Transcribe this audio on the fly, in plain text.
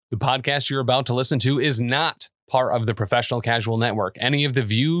The podcast you're about to listen to is not part of the Professional Casual Network. Any of the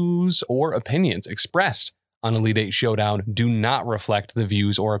views or opinions expressed on Elite Eight Showdown do not reflect the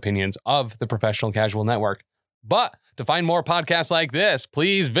views or opinions of the Professional Casual Network. But to find more podcasts like this,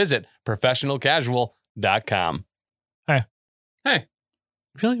 please visit professionalcasual.com. Hey. Hey.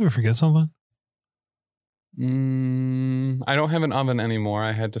 I feel like we forget something. I don't have an oven anymore.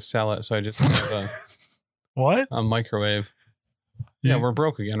 I had to sell it, so I just have What? a microwave. Yeah, we're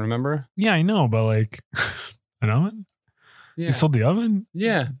broke again, remember? Yeah, I know, but like an oven? Yeah. You sold the oven?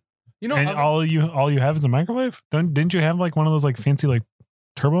 Yeah. You know, And all you have is a microwave? Didn't you have like one of those like fancy like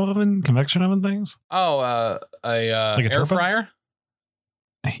turbo oven, convection oven things? a Like a air turbo? fryer?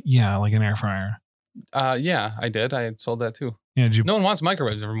 Yeah, like an air fryer. Yeah, I did. I had sold that too. Yeah, did you? No one wants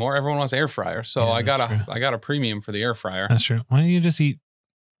microwaves anymore. Everyone wants air fryers. So Yeah, I got that's I got a premium for the air fryer That's true. Why don't you just eat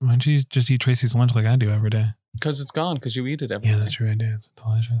Tracy's lunch like I do every day? because it's gone because you eat it every Yeah, day. that's true. I do. It's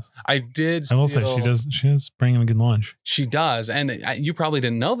delicious. I did. I will say steal- she does bring in a good lunch. She does, and you probably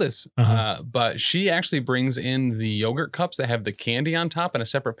didn't know this, but she actually brings in the yogurt cups that have the candy on top in a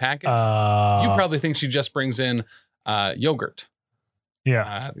separate package. You probably think she just brings in yogurt.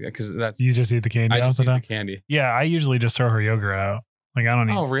 Yeah. Because that's You just eat the candy I off just the eat the top? candy. Yeah, I usually just throw her yogurt out. Like I don't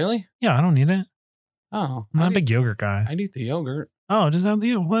need. Oh, really? Yeah, I don't need it. Oh, I'm not a big yogurt guy. I'd eat the yogurt. Oh, just have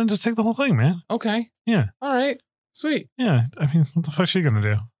the. Well, then just take the whole thing, man. Okay. Yeah. All right. Sweet. Yeah. I mean, what the fuck's she gonna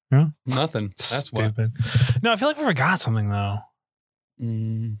do? Yeah. Nothing. That's what. Stupid. No, I feel like we forgot something though.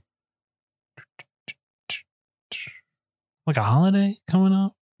 Like a holiday coming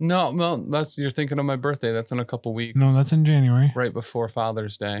up. No, that's you're thinking of my birthday. That's in a couple weeks. No, that's in January. Right before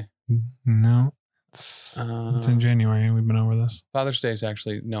Father's Day. No, it's in January. We've been over this. Father's Day is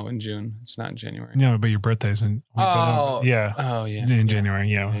actually in June. It's not in January. No, but your birthday's in. Yeah. Oh yeah. In January.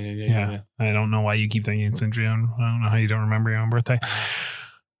 Yeah. Yeah. I don't know why you keep thinking it's in June. I don't know how you don't remember your own birthday.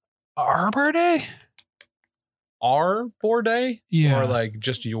 Our birthday? Our birthday? Yeah. Or like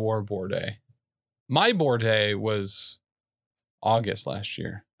just your birthday? My birthday was August last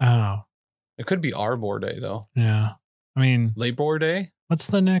year. Oh. It could be our birthday though. Yeah. I mean, Labor Day? what's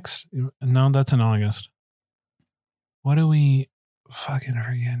the next? No, that's in August. What are we fucking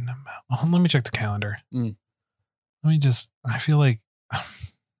forgetting about? Oh, let me check the calendar. I feel like.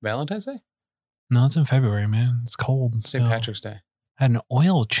 Valentine's Day? No, it's in February, man. It's cold. St. Patrick's Day. Had an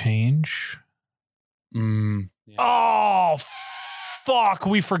oil change. Yeah. Oh, fuck.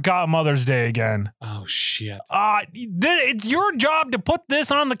 We forgot Mother's Day again. Oh, shit. It's your job to put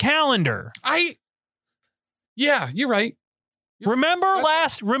this on the calendar. Yeah, you're right. Remember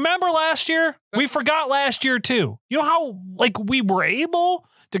last year? We forgot last year too. You know how like we were able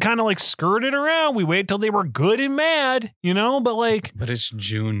to kind of like skirt it around. We waited till they were good and mad, but it's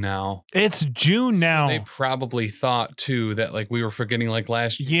June now. It's June now. They probably thought too that like we were forgetting like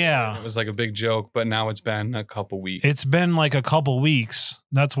last year. Yeah. It was like a big joke, but now it's been a couple weeks. It's been like a couple weeks.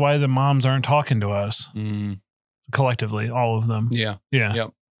 That's why the moms aren't talking to us collectively, all of them. Yeah. Yeah.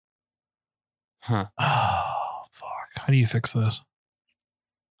 Yep. Huh. Oh, fuck. How do you fix this?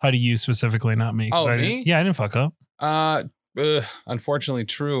 How do you specifically, not me? Oh, me? Yeah, I didn't fuck up. Unfortunately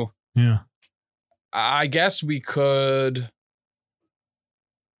true. Yeah. I guess we could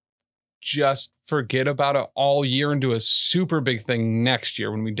just forget about it all year and do a super big thing next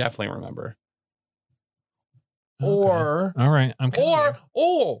year when we definitely remember. Okay. Or all right, I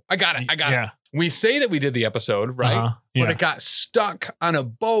got it. Yeah. We say that we did the episode, right? Yeah. But it got stuck on a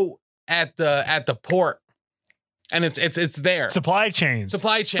boat at the port. And it's there. Supply chains.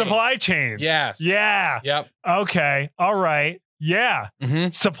 Yes. Yeah. Yep. Okay. All right. Yeah.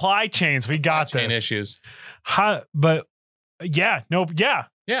 Mm-hmm. Supply chains. We got Supply chain this. issues. But yeah. Nope. Yeah.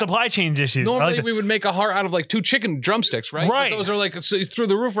 Yeah. Supply chain issues. Normally we would make a heart out of like 2 chicken drumsticks, right? Right. But those are like through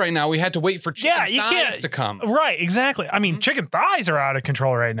the roof right now. We had to wait for chicken thighs to come. Right. Exactly. I mean, chicken thighs are out of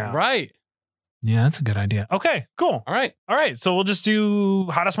control right now. Right. Yeah, that's a good idea. Okay. Cool. All right. So we'll just do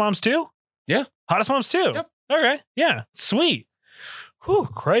Hottest Moms 2? Yeah. Hottest Moms 2. Yep. Okay. Yeah. Sweet. Whew.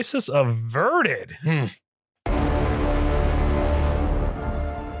 Crisis averted.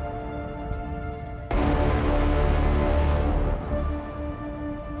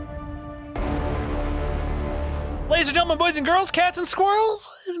 Ladies and gentlemen, boys and girls, cats and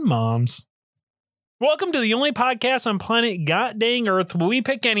squirrels, and moms. Welcome to the only podcast on planet goddamn Earth where we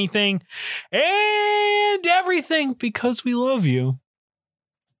pick anything and everything because we love you.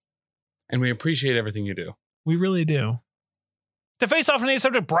 And we appreciate everything you do. We really do. To face off in a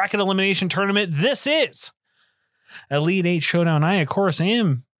subject bracket elimination tournament, this is Elite Eight Showdown. I, of course,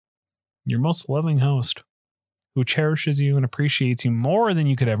 am your most loving host who cherishes you and appreciates you more than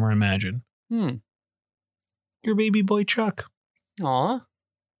you could ever imagine. Your baby boy, Chuck. Aw.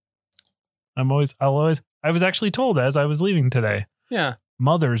 I was actually told as I was leaving today, Yeah.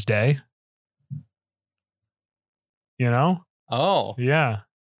 Mother's Day. You know? Oh. Yeah.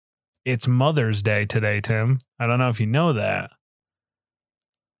 It's Mother's Day today, Tim. I don't know if you know that.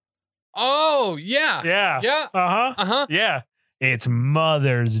 Oh, yeah. Yeah. Yeah. Uh-huh. Uh-huh. Yeah. It's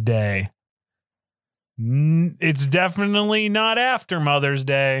Mother's Day. It's definitely not after Mother's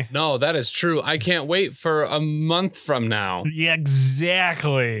Day. No, that is true. I can't wait for a month from now Yeah,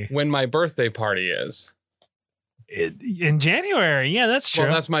 exactly. when my birthday party is. In January. Yeah, that's true.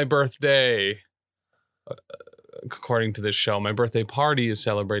 Well, that's my birthday. According to this show, my birthday party is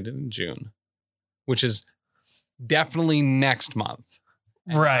celebrated in June, which is definitely next month.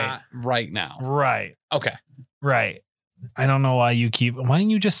 and Right. not right now. Right. Okay. Right. I don't know why you why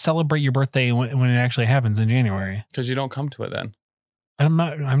don't you just celebrate your birthday when it actually happens in January? Because you don't come to it then. I'm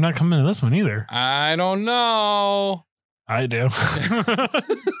not coming to this one either. I don't know. I do.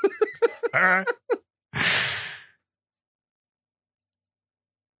 All right.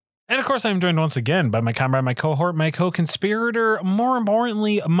 And of course, I'm joined once again by my comrade, my cohort, my co-conspirator, more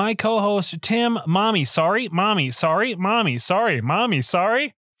importantly, my co-host, Tim. Mommy, sorry, France.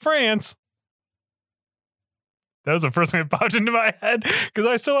 That was the first thing that popped into my head because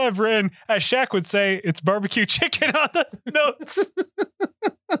I still have written, as Shaq would say, it's barbecue chicken on the notes.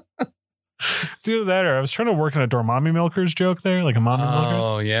 It's either that or I was trying to work on a Dormammu Milkers joke there, like a mommy milkers.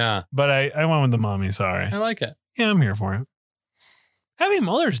 Oh, yeah. But I went with the mommy, sorry. I like it. Yeah, I'm here for it. Happy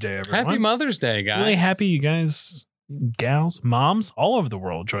Mother's Day, everyone. Happy Mother's Day, guys. Really happy you guys, gals, moms, all over the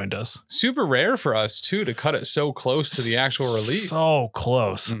world joined us. Super rare for us, too, to cut it so close to the actual release. So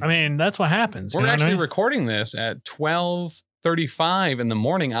close. I mean, that's what happens. We're you know actually what I mean? recording this at 12:35 in the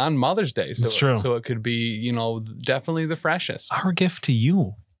morning on Mother's Day. So, It's true. So it could be, definitely the freshest. Our gift to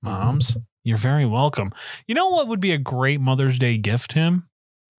you, moms. You're very welcome. You know what would be a great Mother's Day gift, Tim?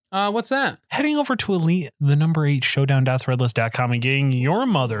 What's that? Heading over to Elite, the number 8 showdown.threadless.com and getting your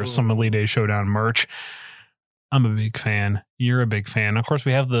mother some Elite 8 Showdown merch. I'm a big fan. You're a big fan. Of course,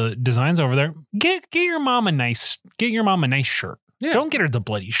 we have the designs over there. Get your mom a nice shirt. Yeah. Don't get her the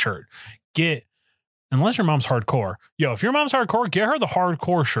bloody shirt. Unless your mom's hardcore. If your mom's hardcore, get her the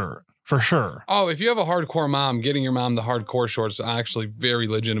hardcore shirt for sure. Oh, if you have a hardcore mom, getting your mom the hardcore shorts is actually very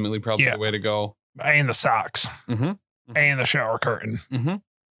legitimately probably the way to go. And the socks. Mm-hmm. And the shower curtain. Mm-hmm.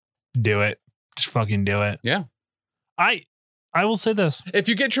 Do it. Just fucking do it. Yeah. I will say this. If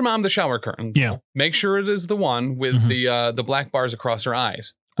you get your mom the shower curtain, make sure it is the one with the black bars across her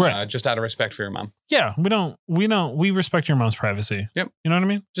eyes. Right. Just out of respect for your mom. Yeah. We respect your mom's privacy. Yep. You know what I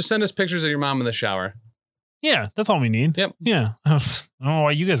mean? Just send us pictures of your mom in the shower. Yeah. That's all we need. Yep. Yeah. I don't know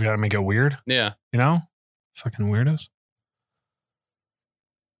why you guys got to make it weird. Yeah. You know? Fucking weirdos.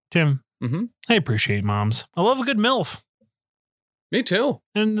 Tim. Mm-hmm. I appreciate moms. I love a good MILF. Me too.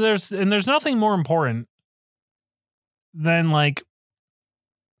 And there's nothing more important than like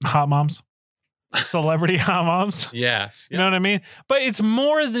hot moms, celebrity hot moms. Yes. You know what I mean? But it's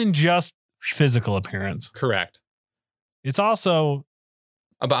more than just physical appearance. Correct. It's also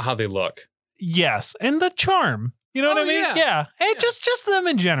about how they look. Yes. And the charm. You know what I mean? Yeah. And just them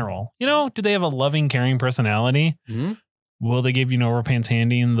in general. Do they have a loving, caring personality? Mm-hmm. Will they give you no overpants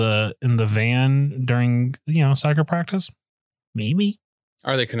handy in the van during, soccer practice? Maybe.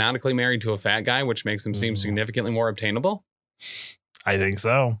 Are they canonically married to a fat guy, which makes them seem significantly more obtainable? I think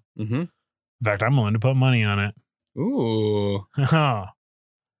so. Mm-hmm. In fact, I'm willing to put money on it. Ooh. You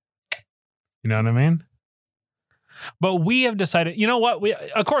know what I mean? But we have decided, you know what?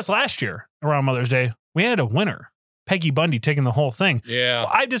 Of course, last year around Mother's Day, we had a winner, Peggy Bundy, taking the whole thing. Yeah.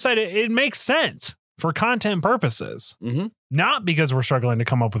 Well, I decided it makes sense for content purposes, not because we're struggling to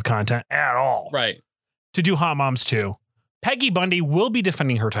come up with content at all. Right. To do Hot Moms 2. Peggy Bundy will be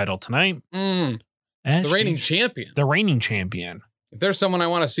defending her title tonight. The reigning champion. The reigning champion. If there's someone I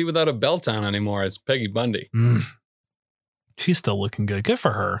want to see without a belt on anymore, it's Peggy Bundy. She's still looking good. Good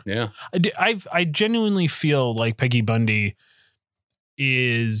for her. Yeah. I genuinely feel like Peggy Bundy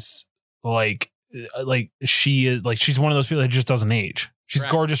is like she is like she's one of those people that just doesn't age. She's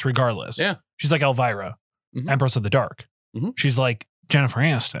gorgeous regardless. Yeah. She's like Elvira, Empress of the Dark. She's like Jennifer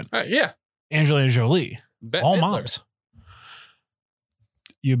Aniston. Yeah. Angelina Jolie. All Midler. moms.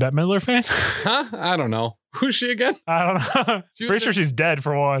 You a Bette Midler fan? Huh? I don't know. Who's she again? I don't know. Pretty sure she's dead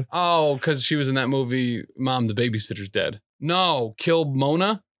for one. Oh, because she was in that movie, Mom, the Babysitter's Dead. No, Kill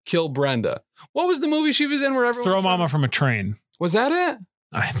Mona, Kill Brenda. What was the movie she was in? Throw Mama from a Train. Was that it?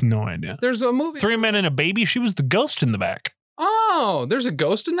 I have no idea. There's a movie. 3 Men and a Baby. She was the ghost in the back. Oh, there's a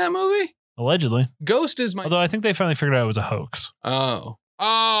ghost in that movie? Allegedly. Ghost is my... Although I think they finally figured out it was a hoax.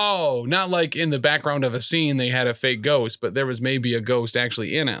 Oh, not like in the background of a scene they had a fake ghost, but there was maybe a ghost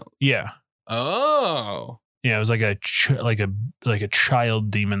actually in it. Yeah. Oh. Yeah, it was like a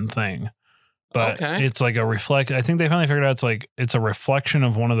child demon thing. But Okay. it's like a reflect. I think they finally figured out it's a reflection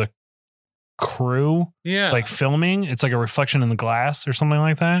of one of the crew, Yeah. like filming. It's like a reflection in the glass or something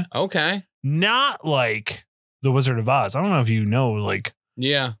like that. Okay. Not like the Wizard of Oz. I don't know if you know like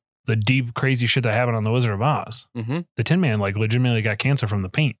Yeah. the deep crazy shit that happened on the Wizard of Oz. Mm-hmm. The Tin Man like legitimately got cancer from the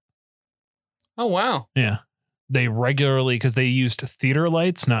paint. Oh, wow. Yeah. They regularly, because they used theater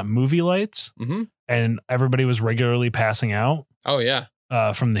lights, not movie lights, Mm-hmm. and everybody was regularly passing out Oh, yeah.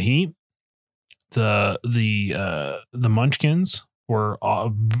 from the heat. The Munchkins were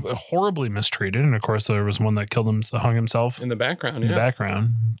horribly mistreated, and of course there was one that hung himself In the background. in the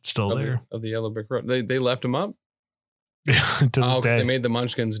background, still Of there the Yellow Brick Road. They left him up. to this 'Cause day. they made the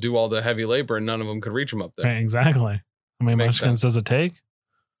Munchkins do all the heavy labor, and none of them could reach him up there. Right, exactly. How many Makes Munchkins does it take?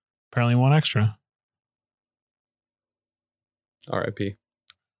 Apparently one extra. R.I.P.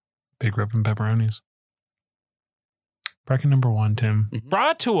 Big rip and pepperonis. Bracket number 1, Tim. Mhm.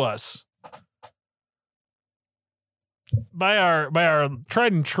 Brought to us by our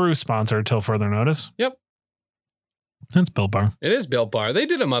tried and true sponsor till further notice. Yep. That's Built Bar. It is Built Bar. They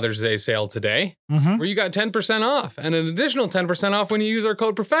did a Mother's Day sale today Mm-hmm. where you got 10% off and an additional 10% off when you use our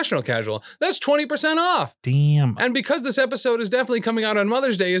code Professional Casual. That's 20% off. Damn. And because this episode is definitely coming out on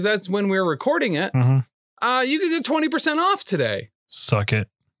Mother's Day, as that's when we're recording it, Mm-hmm. you can get 20% off today. Suck it.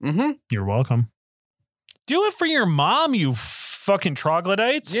 Mm-hmm. You're welcome. Do it for your mom, you fucking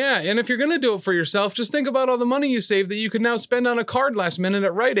troglodytes. Yeah, and if you're going to do it for yourself, just think about all the money you saved that you could now spend on a card last minute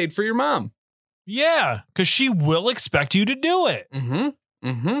at Rite Aid for your mom. Yeah, because she will expect you to do it. Mm-hmm.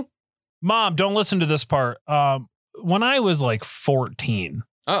 Mm-hmm. Mom, don't listen to this part. When I was like 14,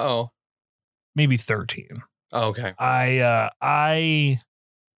 Uh-oh. maybe 13, Oh, okay. I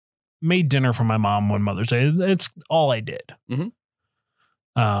made dinner for my mom one Mother's Day. It's all I did. Mhm.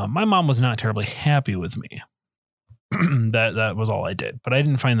 My mom was not terribly happy with me. that was all I did, but I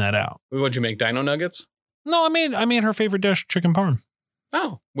didn't find that out. What'd you make, Dino Nuggets? No, I made her favorite dish, chicken parm.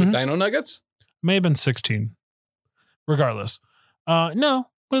 Oh, with Mhm. Dino Nuggets? May have been 16. Regardless.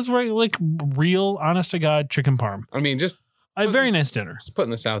 No, it was like real, honest to God chicken parm. I mean, just A very nice dinner. putting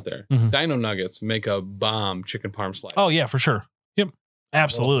this out there. Mhm. Dino Nuggets make a bomb chicken parm slice. Oh, yeah, for sure. Yep.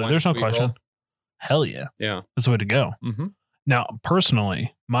 Absolutely. Little There's no sweet question. roll. Hell yeah. Yeah. That's the way to go. Mm-hmm. Now,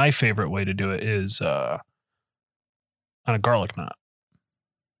 personally, my favorite way to do it is on a garlic knot.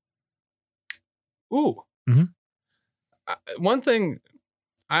 Ooh. Mhm. One thing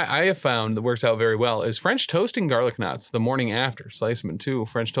I have found that works out very well is French toasting garlic knots the morning after. Slice them in two.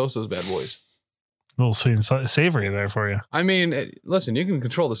 French toast those bad boys. A little sweet and savory there for you. I mean, listen, you can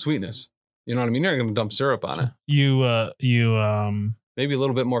control the sweetness. You know what I mean? You're not going to dump syrup on it. You Maybe a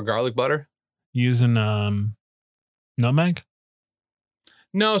little bit more garlic butter. using nutmeg?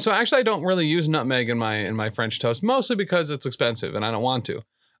 No, so actually I don't really use nutmeg in my French toast, mostly because it's expensive and I don't want to.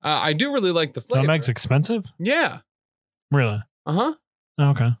 I do really like the flavor. Nutmeg's expensive? Yeah. Really? Uh-huh.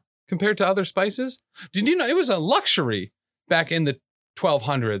 Okay. Compared to other spices. Did you know it was a luxury back in the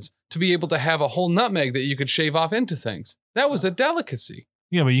 1200s to be able to have a whole nutmeg that you could shave off into things? That was a delicacy.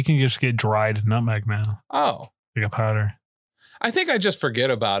 Yeah, but you can just get dried nutmeg now. Oh, Like a powder. I think I just forget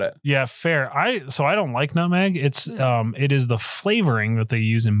about it. Yeah, fair. I don't like nutmeg. It is the flavoring that they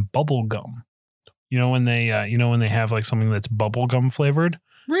use in bubble gum. You know when they have like something that's bubble gum flavored?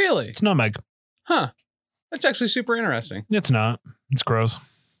 Really? It's nutmeg. Huh. That's actually super interesting. It's not. It's gross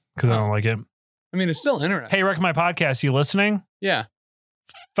because I don't like it. I mean, it's still interesting. Hey, Wreck My Podcast, you listening? Yeah.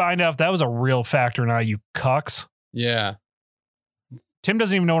 Find out if that was a real factor or not, you cucks. Yeah. Tim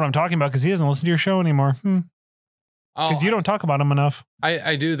doesn't even know what I'm talking about because he doesn't listen to your show anymore. Because you don't talk about him enough.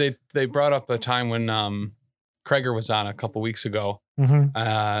 I do. They brought up a time when Krager was on a couple weeks ago. Mm-hmm.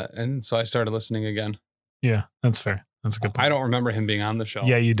 And so I started listening again. Yeah, that's fair. That's a good point. I don't remember him being on the show.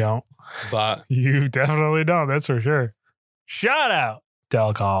 Yeah, you don't. But You definitely don't. That's for sure. Shout out to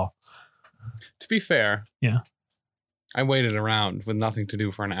alcohol. to be fair, Yeah. I waited around with nothing to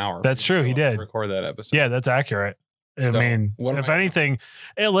do for an hour. That's true, he to did. record that episode. Yeah, that's accurate. I So, mean, what am if I- anything,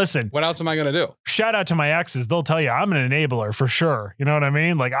 hey, listen, What else am I going to do? shout out to my exes. They'll tell you I'm an enabler for sure. You know what I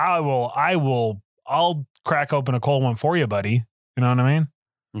mean? Like I'll crack open a cold one for you, buddy. You know what I mean?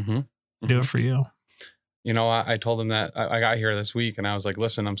 Mm-hmm. Do it for you. You know, I told him that I got here this week and I was like,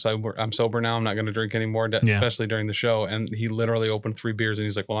 listen, I'm sober now. I'm not going to drink anymore, Yeah. especially during the show. And he literally opened 3 beers and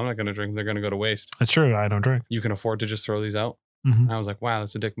he's like, well, I'm not going to drink. They're going to go to waste. That's true. I don't drink. You can afford to just throw these out. Mhm. And I was like, wow,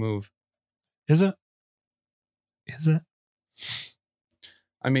 that's a dick move. Is it? Is it?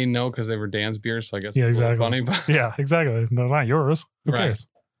 I mean, no, because they were Dan's beers. So I guess Yeah, it's a little exactly. funny, but Yeah, exactly. They're not yours. Who Right. cares?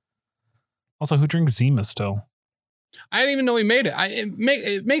 Also, who drinks Zima still? I didn't even know he made it.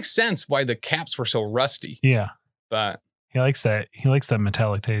 It makes sense why the caps were so rusty, Yeah. but He likes that. He likes that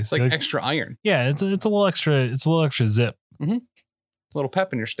metallic taste. it's like extra iron. Yeah, it's a little extra. It's a little extra zip. A little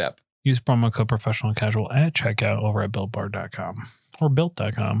pep in your step. Use promo code professional casual at checkout over at builtbar.com or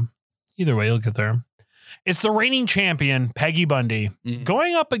built.com. Either way, you'll get there. It's the reigning champion, Peggy Bundy,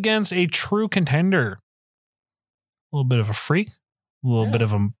 going up against a true contender. A little bit of a freak, a little bit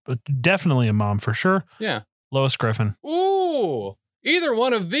of definitely a mom for sure. Yeah. Lois Griffin. Ooh, either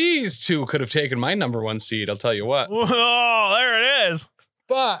one of these two could have taken my number one seed. I'll tell you what. Oh, there it is.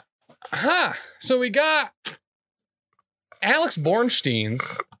 But, so we got Alex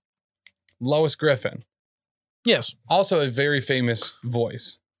Bornstein's Lois Griffin. Yes. Also a very famous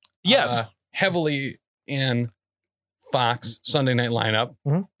voice. Yes. Heavily in Fox Sunday night lineup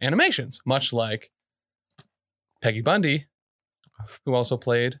animations, much like Peggy Bundy, who also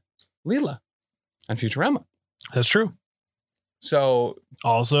played Leela on Futurama. That's true. So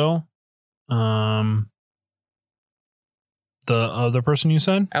also, the other person you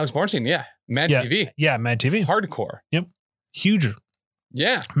said? Alex Bornstein, yeah. Mad TV. Yeah, Mad TV. Hardcore. Yep. Huge.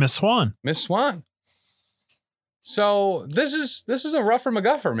 Yeah. Miss Swan. Miss Swan. So this is a rougher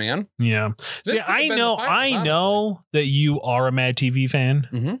MacGuffer, man. Yeah. This See, could have I been know the finals, know that you are a Mad TV fan.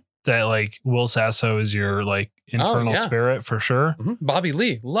 Mm-hmm. That like Will Sasso is your like internal spirit for sure. Mm-hmm. Bobby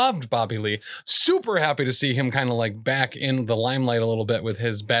Lee. Loved Bobby Lee. Super happy to see him kind of like back in the limelight a little bit with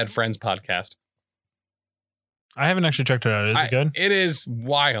his Bad Friends podcast. I haven't actually checked it out. Is it good? It is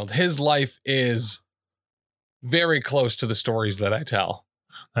wild. His life is very close to the stories that I tell.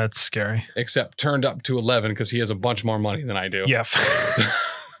 That's scary. Except turned up to 11 because he has a bunch more money than I do. Yeah.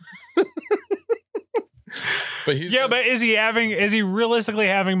 But he's but is he realistically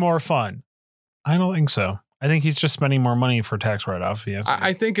having more fun? I don't think so. I think he's just spending more money for tax write-off. Yes.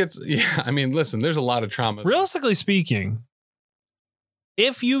 I think it's, I mean, listen, there's a lot of trauma. Realistically speaking,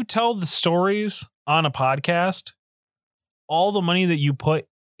 if you tell the stories on a podcast, all the money that you put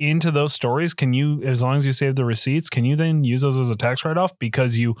into those stories, can you, as long as you save the receipts, can you then use those as a tax write-off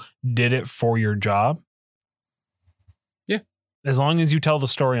because you did it for your job? Yeah. As long as you tell the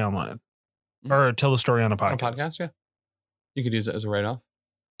story online or tell the story on a podcast. On a podcast, yeah. You could use it as a write-off.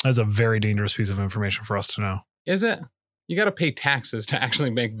 That's a very dangerous piece of information for us to know. Is it? You got to pay taxes to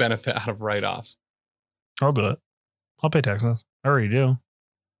actually make benefit out of write-offs. I'll do it. I'll pay taxes. I already do.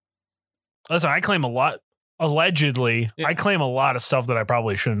 Listen, I claim a lot. Allegedly, I claim a lot of stuff that I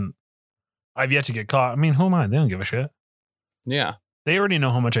probably shouldn't. I've yet to get caught. I mean, who am I? They don't give a shit. Yeah. They already know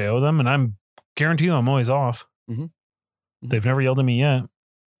how much I owe them, and I'm guarantee you I'm always off. Mm-hmm. They've never yelled at me yet.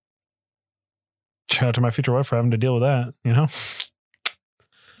 Shout out to my future wife for having to deal with that, you know?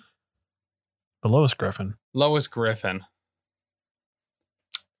 But Lois Griffin. Lois Griffin.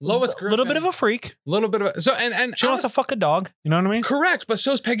 Lois Griffin. A little bit of a freak. A little bit of a... So, and she wants to fuck a dog. You know what I mean? Correct. But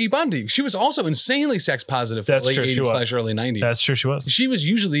so is Peggy Bundy. She was also insanely sex positive for That's the late true, 80s / early 90s. That's true, she was. She was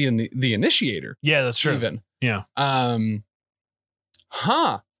usually in the initiator. Yeah, that's true. Even. Yeah.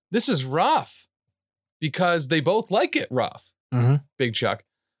 This is rough. Because they both like it rough. Mm-hmm. Big Chuck.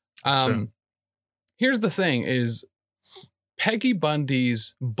 Sure. Here's the thing is Peggy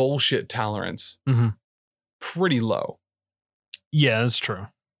Bundy's bullshit tolerance pretty low. Yeah, that's true.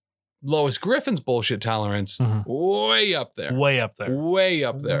 Lois Griffin's bullshit tolerance way up there. Way up there. Way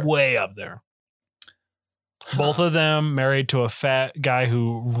up there. Way up there. Both of them married to a fat guy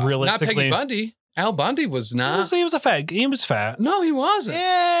who realistically... Not Peggy Bundy. Al Bundy was not. He was a fat. He was fat. No, he wasn't.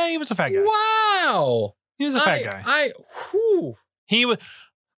 Yeah, he was a fat guy. Wow. He was a fat guy. He was...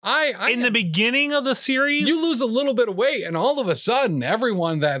 in the beginning of the series, you lose a little bit of weight, and all of a sudden,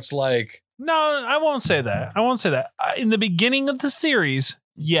 everyone that's like, no, I won't say that. In the beginning of the series,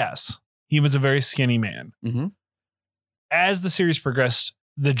 yes, he was a very skinny man. Mm-hmm. As the series progressed,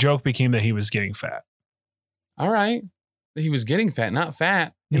 the joke became that he was getting fat. All right, he was getting fat, not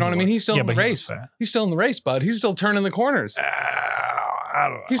fat. You know what I mean? He's still in the race. He's still in the race, bud. He's still turning the corners. I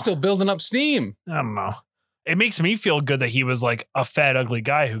don't know. He's still building up steam. I don't know. It makes me feel good that he was like a fat, ugly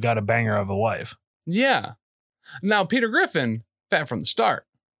guy who got a banger of a wife. Yeah. Now, Peter Griffin, fat from the start.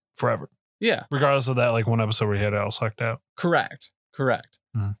 Forever. Yeah. Regardless of that, like one episode where he had it all sucked out. Correct.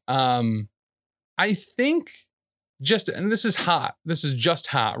 Mm-hmm. I think and this is hot. This is just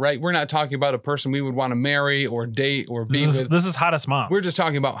hot, right? We're not talking about a person we would want to marry or date or be with. This is hottest moms. We're just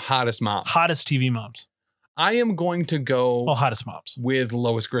talking about hottest moms. Hottest TV moms. I am going to go hottest moms with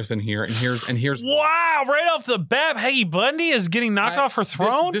Lois Griffin here. And here's wow, right off the bat, Peggy Bundy is getting knocked off her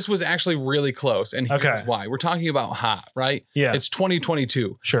throne. This was actually really close. And here's why. We're talking about hot, right? Yeah. It's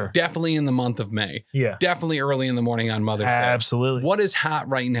 2022. Sure. Definitely in the month of May. Yeah. Definitely early in the morning on Mother's Day. Absolutely. What is hot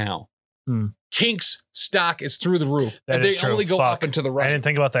right now? Kink's stock is through the roof. That And is they true. only go Fuck. up and to the I right. didn't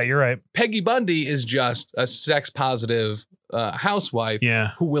think about that. You're right. Peggy Bundy is just a sex positive housewife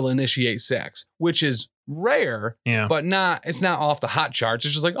Yeah. who will initiate sex, which is rare, Yeah. but it's not off the hot charts.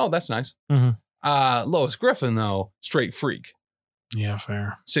 It's just like, oh, that's nice. Mhm. Lois Griffin, though, straight freak, Yeah.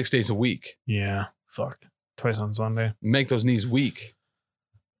 Fair. 6 days a week. Yeah. Fuck. Twice on Sunday. Make those knees weak.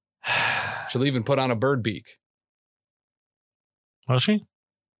 She'll even put on a bird beak. Was she?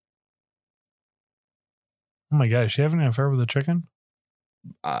 Oh my God. Is she having an affair with a chicken?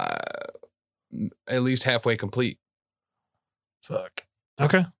 At least halfway complete. Fuck.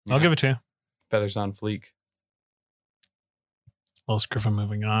 Okay. Yeah. I'll give it to you. Feathers on fleek. Lois Griffin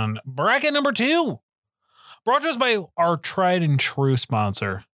moving on. Bracket number 2. Brought to us by our tried and true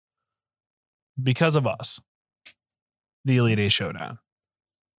sponsor. Because of us. The Elite Eight Showdown.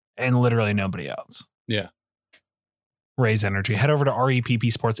 And literally nobody else. Yeah. Raise Energy. Head over to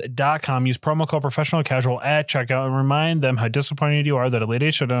reppsports.com. Use promo code professional casual at checkout and remind them how disappointed you are that Elite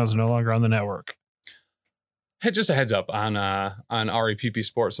Eight Showdown is no longer on the network. Hey, just a heads up on REPP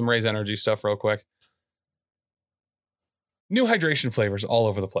Sports, some Raise Energy stuff real quick. New hydration flavors all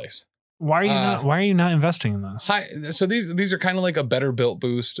over the place. Why are you not investing in this? So these are kind of like a better built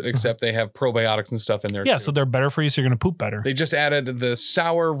boost, except they have probiotics and stuff in there. Yeah, too. so they're better for you, so you're going to poop better. They just added the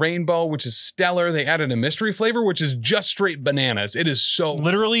sour rainbow, which is stellar. They added a mystery flavor, which is just straight bananas. It is so.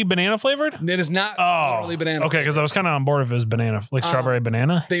 Literally banana flavored? It is not literally banana. Okay, because I was kind of on board if it was banana, like strawberry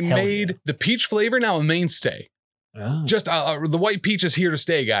banana. They Hell made the peach flavor now a mainstay. yeah. Oh, Just the white peach is here to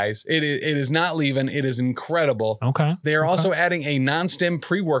stay, guys. It is not leaving. It is incredible. okay. They are also adding a non-stim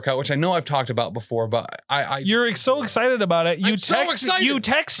pre-workout, which I know I've talked about before, but You're so excited about it. I'm so excited. You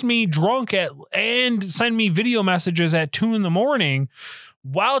text me drunk and send me video messages at 2 a.m.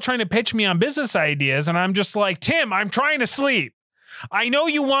 while trying to pitch me on business ideas. And I'm just like, Tim, I'm trying to sleep. I know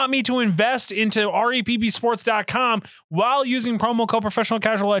you want me to invest into reppsports.com while using promo code professional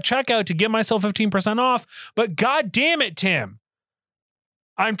casual at checkout to get myself 15% off. But God damn it, Tim.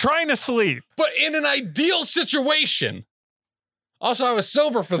 I'm trying to sleep. But in an ideal situation. Also, I was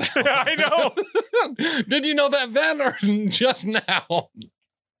sober for that. I know. Did you know that then or just now?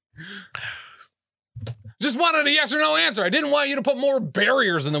 Just wanted a yes or no answer. I didn't want you to put more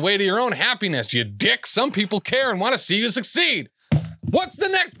barriers in the way to your own happiness, you dick. Some people care and want to see you succeed. What's the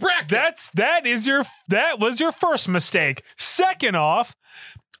next bracket? That was your first mistake. Second off,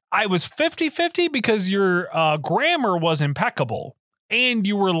 I was 50-50 because your grammar was impeccable and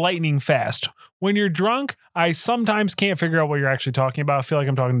you were lightning fast. When you're drunk, I sometimes can't figure out what you're actually talking about. I feel like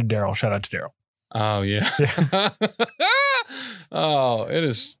I'm talking to Daryl. Shout out to Daryl. Oh, yeah. Oh, it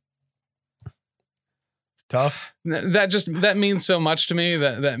is tough. That means so much to me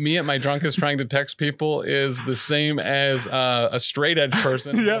that me at my drunkest trying to text people is the same as a straight edge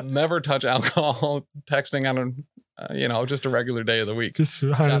person who will never touch alcohol texting on just a regular day of the week. Just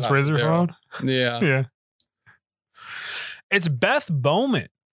on his razor phone. Yeah. Yeah. It's Beth Bowman,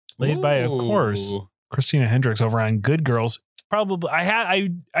 played by, of course, Christina Hendricks over on Good Girls. Probably,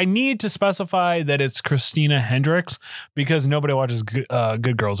 I need to specify that it's Christina Hendricks because nobody watches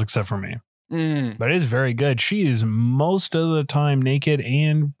Good Girls except for me. But it is very good. She is most of the time naked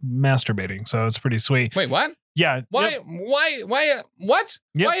and masturbating, so it's pretty sweet. Wait, what? Yeah. Why? Yep. What?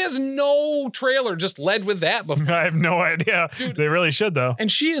 Yep. Why has no trailer just led with that before? I have no idea. Dude. They really should, though. And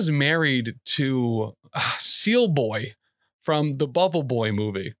she is married to Seal Boy from the Bubble Boy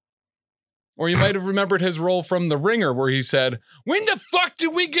movie. Or you might have remembered his role from The Ringer where he said, "When the fuck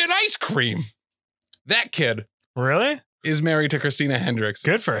did we get ice cream?" That kid Really? is married to Christina Hendricks.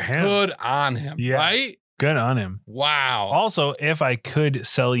 Good for him. Good on him, Yeah. right? Good on him. Wow. Also, if I could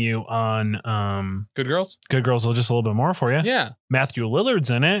sell you on Good Girls? Good Girls, just a little bit more for you. Yeah. Matthew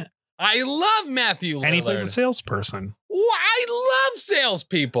Lillard's in it, I love Matthew Lillard. and he plays a salesperson. I love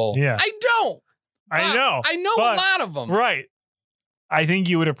salespeople. Yeah. I don't. I know. I know but- a lot of them. Right. I think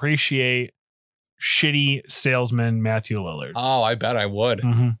you would appreciate shitty salesman Matthew Lillard. Oh, I bet I would.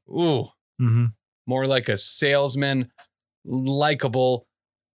 Mm-hmm. Ooh. Mm-hmm. More like a salesman, likable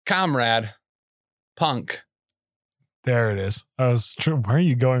comrade, punk. There it is. Where are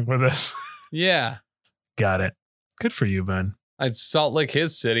you going with this? Yeah. Got it. Good for you, Ben. I'd Salt Lake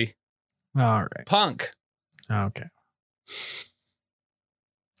his city. All right. Punk. Okay.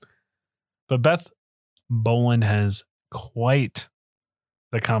 But Beth Boland has quite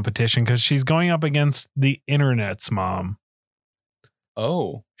the competition because she's going up against the internet's mom,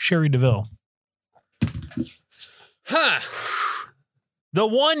 Oh. Sherry DeVille. Huh. The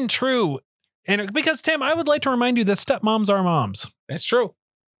one true. And because, Tim, I would like to remind you that stepmoms are moms. That's true.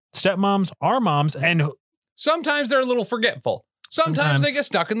 Stepmoms are moms. And Sometimes they're a little forgetful. Sometimes they get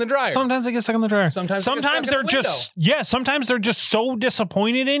stuck in the dryer. Sometimes they get stuck in the dryer. Sometimes they're just sometimes they're just so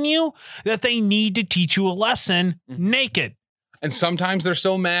disappointed in you that they need to teach you a lesson naked. And sometimes they're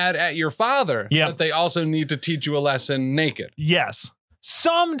so mad at your father that they also need to teach you a lesson naked. Yes.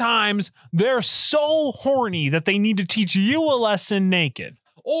 Sometimes they're so horny that they need to teach you a lesson naked.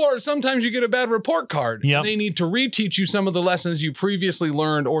 Or sometimes you get a bad report card. Yep. And they need to reteach you some of the lessons you previously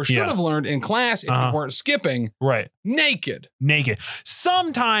learned or should have learned in class if you weren't skipping. Right. Naked.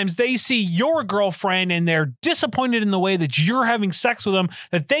 Sometimes they see your girlfriend and they're disappointed in the way that you're having sex with them,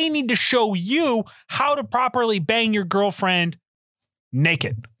 that they need to show you how to properly bang your girlfriend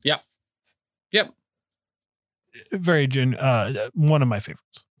naked. Yep. Very one of my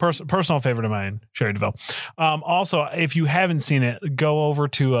favorites. Personal favorite of mine, Sherry DeVille. Also, if you haven't seen it, go over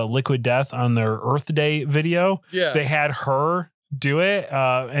to Liquid Death on their Earth Day video. Yeah. They had her do it,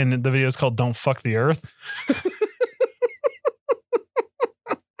 and the video is called Don't Fuck the Earth.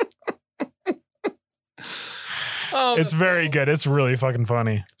 It's very good. It's really fucking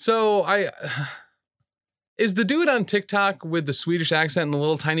funny. So is the dude on TikTok with the Swedish accent and the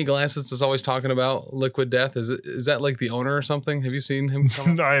little tiny glasses that's always talking about Liquid Death? Is that like the owner or something? Have you seen him?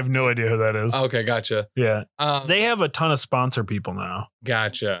 I have no idea who that is. Okay, gotcha. Yeah. They have a ton of sponsor people now.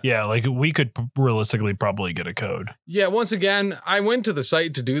 Gotcha. Yeah, like we could realistically probably get a code. Yeah, once again, I went to the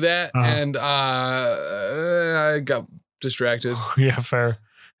site to do that and I got distracted. Yeah, fair.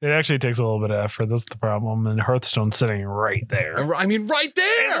 It actually takes a little bit of effort. That's the problem. And Hearthstone's sitting right there. I mean, right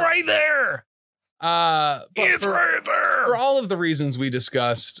there. It's right there. It's right there. For all of the reasons we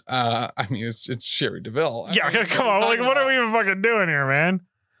discussed, I mean, it's Sherry DeVille. Yeah, come on. Like, what are we even fucking doing here, man?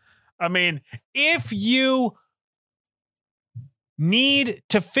 I mean, if you need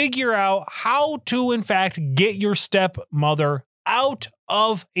to figure out how to, in fact, get your stepmother out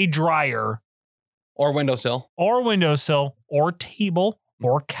of a dryer or windowsill or table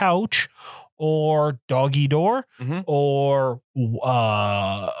or couch or doggy door or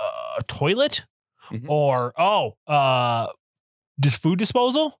toilet or food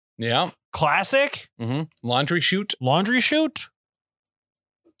disposal. Yeah. Classic. Laundry chute.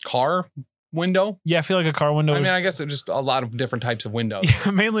 Car window. Yeah, I feel like a car window. I mean, I guess it's just a lot of different types of windows.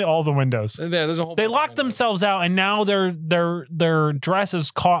 Yeah, mainly all the windows. There's a whole. They locked themselves out, and now their dress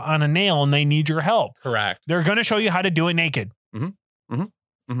is caught on a nail, and they need your help. Correct. They're going to show you how to do it naked.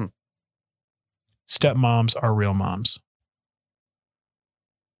 Stepmoms are real moms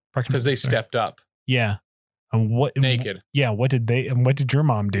because they stepped up. Yeah. And what naked? Yeah. What did your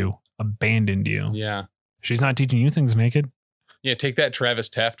mom do? Abandoned you. Yeah. She's not teaching you things naked. Yeah. Take that, Travis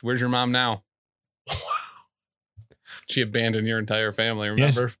Teft. Where's your mom now? She abandoned your entire family.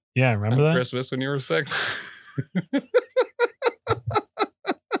 Remember? Yeah. Remember that Christmas when you were 6.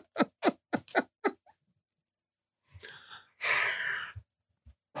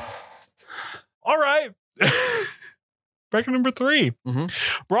 All right. Bracket number 3.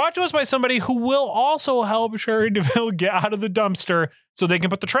 Brought to us by somebody who will also help Sherry DeVille get out of the dumpster so they can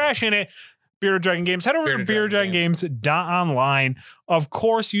put the trash in it. Bearded Dragon Games. Head over to beardeddragongames.online. Of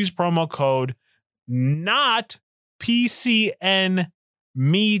course, use promo code not PCN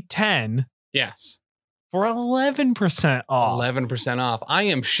Me10. Yes. For 11% off. 11% off. I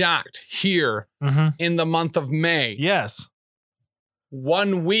am shocked here in the month of May. Yes.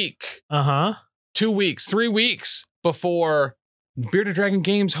 1 week. 2 weeks, 3 weeks before Bearded Dragon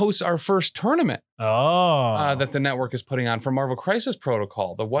Games hosts our first tournament that the network is putting on for Marvel Crisis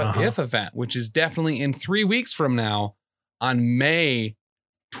Protocol, the What If event, which is definitely in 3 weeks from now on May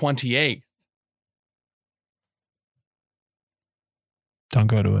 28th. Don't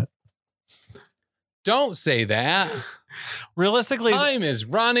go to it. Don't say that. Realistically, time is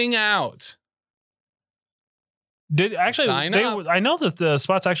running out. I know that the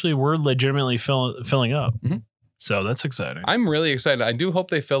spots actually were legitimately filling up. So that's exciting. I'm really excited. I do hope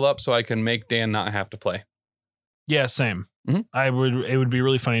they fill up so I can make Dan not have to play. Yeah, same. It would be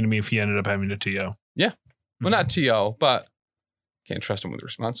really funny to me if he ended up having to TO. Yeah. Well, not TO, but can't trust him with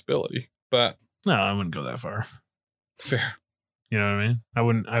responsibility. But no, I wouldn't go that far. Fair. You know what I mean? I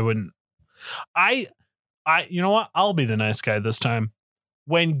wouldn't. You know what? I'll be the nice guy this time.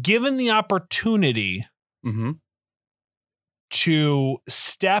 When given the opportunity to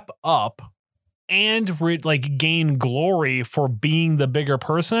step up and gain glory for being the bigger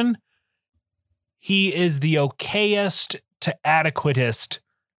person, he is the okayest to adequatest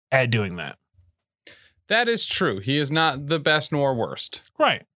at doing that. That is true. He is not the best nor worst.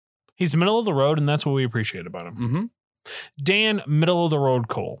 Right. He's middle of the road, and that's what we appreciate about him. Dan, middle of the road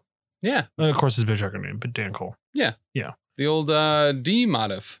Cole. Yeah. And of course, his bitch name, but Dan Cole. Yeah. The old D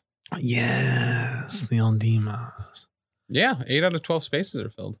motif. Yes, the old D motif. Yeah, 8 out of 12 spaces are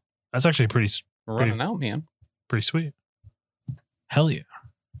filled. That's actually pretty We're running out, man. pretty sweet. Hell yeah.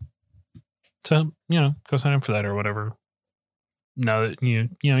 So, go sign up for that or whatever. Now that you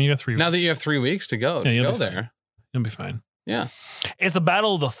got 3 weeks. Now that you have 3 weeks to go, you'll be there. fine. You'll be fine. Yeah. It's the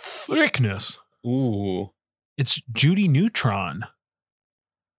battle of the thickness. Ooh. It's Judy Neutron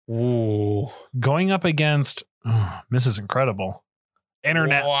Ooh. going up against Mrs. Incredible.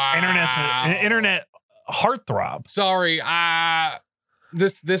 Internet heartthrob. Sorry.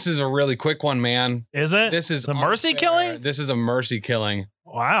 This is a really quick one, man. Is it? This is the mercy unfair. killing? This is a mercy killing.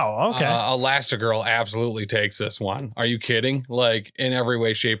 Wow. Okay. Elastigirl absolutely takes this one. Are you kidding? Like in every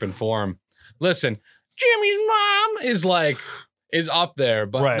way, shape, and form. Listen, Jimmy's mom is up there,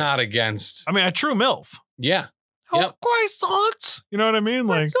 but Right. not against. I mean, a true MILF. Yeah. Oh, Yep. croissants. You know what I mean?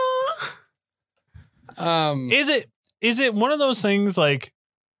 Like, is it one of those things like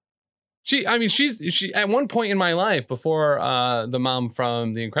she at one point in my life before the mom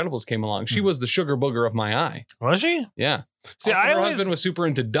from The Incredibles came along, she was the sugar booger of my eye. was she? Yeah. See, Also, I her always husband was super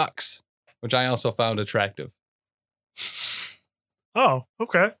into ducks, which I also found attractive. Oh,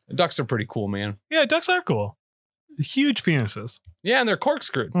 okay. Ducks are pretty cool, man. Yeah, ducks are cool. Huge penises. Yeah, and they're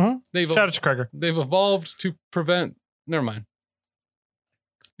corkscrewed. Mhm. They've Shout out to Cracker. They've evolved to prevent. Never mind.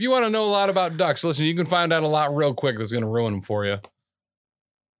 If you want to know a lot about ducks, listen, you can find out a lot real quick that's going to ruin them for you.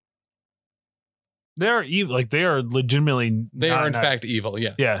 They're evil. Like they are legitimately. They not are, in nice. fact, evil.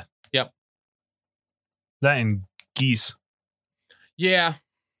 Yeah. Yeah. Yep. That and geese. Yeah.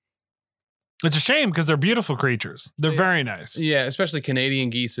 It's a shame because they're beautiful creatures. They're very nice. Yeah. Especially Canadian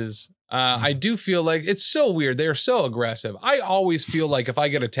geeses. I do feel like it's so weird. They're so aggressive. I always feel like if I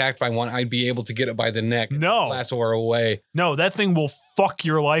get attacked by one, I'd be able to get it by the neck. No. Lasso her away. No, that thing will fuck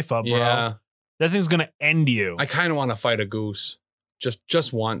your life up, bro. Yeah. That thing's gonna end you. I kind of want to fight a goose.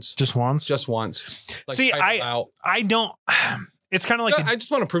 Just once. Just once. Just once. Like, See, fight it out. I don't. It's kind of like I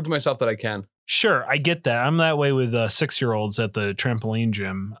just want to prove to myself that I can. Sure, I get that. I'm that way with 6-year-olds at the trampoline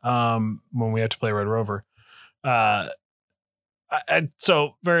gym when we have to play Red Rover.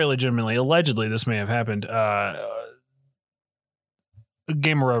 So very legitimately, allegedly, this may have happened. A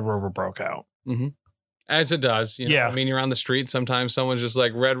game of Red Rover broke out. Mm-hmm. As it does. You know? Yeah. I mean, you're on the street. Sometimes someone's just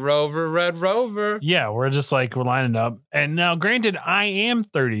like, Red Rover, Red Rover. Yeah, we're just like, we're lining up. And now, granted, I am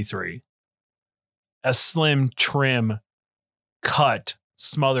 33. A slim, trim, cut,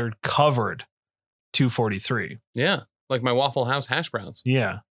 smothered, covered 243. Yeah. Like my Waffle House hash browns.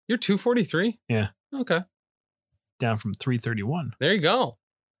 Yeah. You're 243? Yeah. Okay. Down from 331. There you go.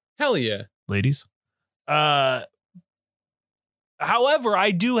 Hell yeah. Ladies. However,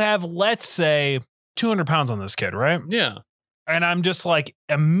 I do have, let's say, 200 pounds on this kid, right? Yeah. And I'm just like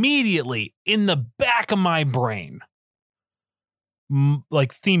immediately in the back of my brain,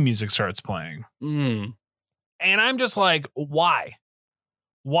 like theme music starts playing. Mm. And I'm just like, why?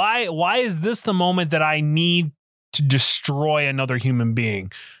 Why is this the moment that I need to destroy another human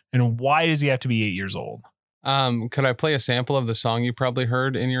being? And why does he have to be 8 years old? Could I play a sample of the song you probably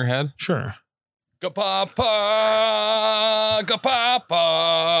heard in your head? Sure. Go papa, go papa,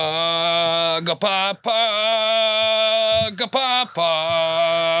 go papa, go papa,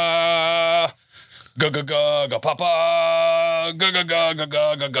 go go go go papa, go go go go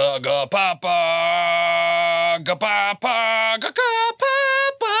go go go go papa, go papa, go go papa.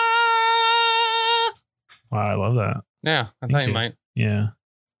 Wow, I love that. Yeah, I Thank thought you you. might. Yeah.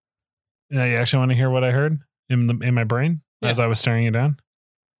 Now you actually want to hear what I heard in my brain as I was staring it down?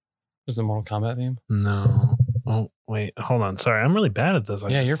 Was the Mortal Kombat theme? No. Oh, wait. Hold on. Sorry. I'm really bad at this.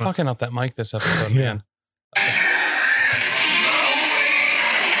 Yeah, you're fucking up that mic this episode, Yeah. man.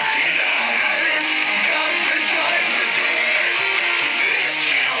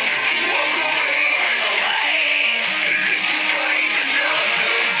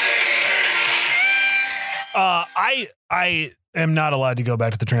 I am not allowed to go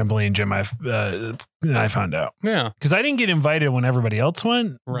back to the trampoline gym. I found out Yeah. because I didn't get invited when everybody else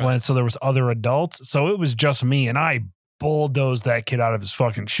went. Right. So there was other adults. So it was just me, and I bulldozed that kid out of his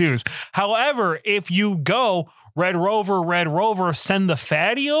fucking shoes. However, if you go Red Rover, send the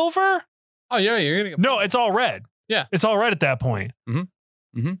fatty over. Oh, yeah, you're gonna get No, it's all red. Yeah. It's all red at that point. Mhm.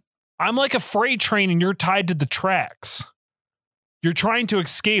 Mhm. I'm like a freight train and you're tied to the tracks. You're trying to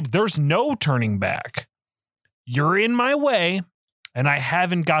escape. There's no turning back. You're in my way and I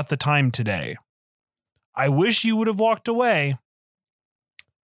haven't got the time today. I wish you would have walked away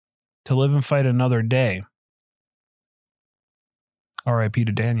to live and fight another day. R.I.P.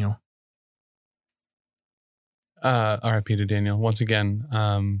 to Daniel. RIP to Daniel. Once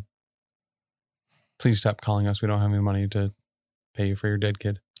again, please stop calling us. We don't have any money to pay you for your dead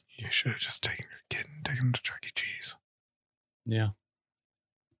kid. You should have just taken your kid and taken him to Chuck E. Cheese. Yeah.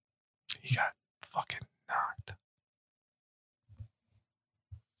 He got fucking knocked.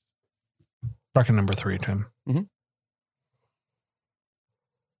 Bracket number 3, Tim. Mhm.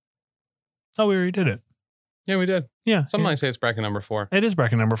 Oh, we already did it. Yeah, we did. Yeah. Some might say it's bracket number 4. It is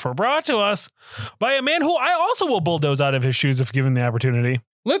bracket number 4. Brought to us by a man who I also will bulldoze out of his shoes if given the opportunity.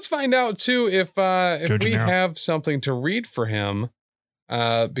 Let's find out too if we Gennaro. have something to read for him,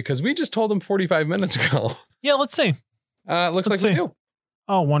 because we just told him 45 minutes ago. Yeah, let's see. Looks Let's like we see. do.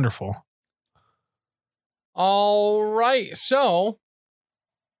 Oh, wonderful. All right, so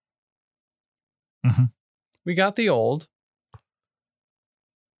Mhm. we got the old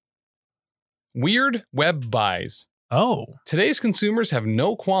weird web buys. Oh. Today's consumers have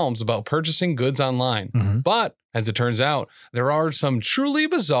no qualms about purchasing goods online. Mhm. But as it turns out, there are some truly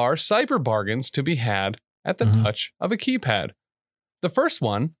bizarre cyber bargains to be had at the Mhm. touch of a keypad. The first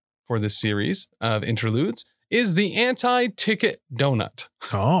one for this series of interludes is the anti-ticket donut.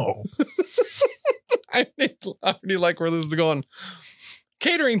 Oh. I already like where this is going.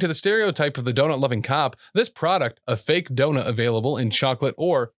 Catering to the stereotype of the donut-loving cop, this product, a fake donut available in chocolate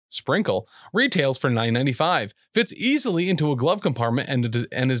or sprinkle, retails for $9.95, fits easily into a glove compartment,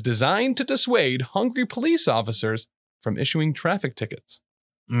 and is designed to dissuade hungry police officers from issuing traffic tickets.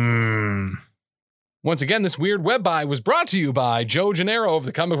 Once again, this weird web buy was brought to you by Joe Gennaro of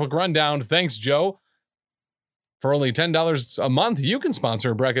the Comic Book Rundown. Thanks, Joe. For only $10 a month, you can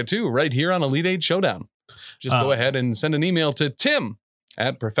sponsor a bracket too, right here on Elite 8 Showdown. Just go ahead and send an email to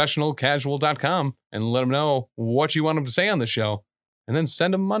tim@professionalcasual.com and let him know what you want him to say on the show, and then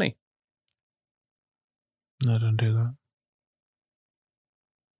send him money. No, don't do that.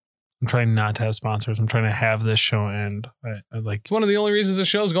 I'm trying not to have sponsors. I'm trying to have this show end. I like. It's one of the only reasons the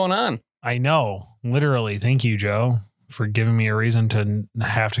show's going on. I know. Literally. Thank you, Joe, for giving me a reason to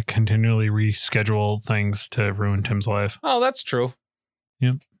have to continually reschedule things to ruin Tim's life. Oh, that's true.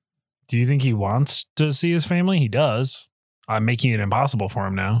 Do you think he wants to see his family? He does. I'm making it impossible for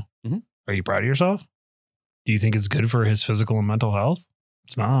him now. Mhm. Are you proud of yourself? Do you think it's good for his physical and mental health?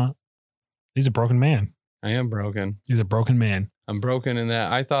 It's not. He's a broken man. I am broken. He's a broken man. I'm broken in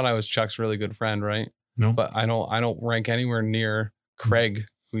that I thought I was Chuck's really good friend, right? No. But I don't rank anywhere near Craig,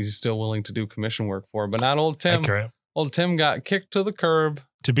 who he's still willing to do commission work for. But not old Tim. Accurate. Old Tim got kicked to the curb.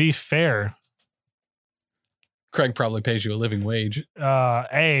 To be fair, Craig probably pays you a living wage.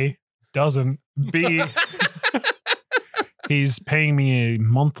 A, doesn't. B, he's paying me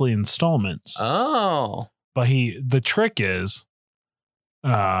monthly installments. Oh, But the trick is,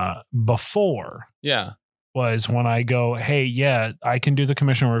 before yeah. was when I go, hey, yeah, I can do the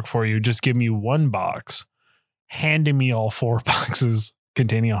commission work for you. Just give me one box, handing me all 4 boxes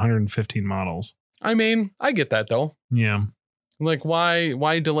containing 115 models. I mean, I get that though. Yeah. Like,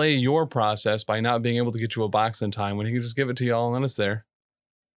 why delay your process by not being able to get you a box in time when he can just give it to you all and then it's there?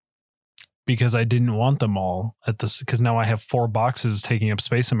 Because I didn't want them all at this, because now I have 4 boxes taking up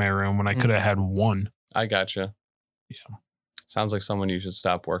space in my room when I could have had one. I gotcha. Yeah. Sounds like someone you should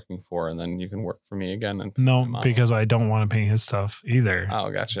stop working for, and then you can work for me again. And No, because I don't want to pay his stuff either. Oh,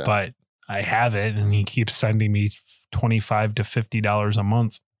 gotcha. But I have it, and he keeps sending me $25 to $50 a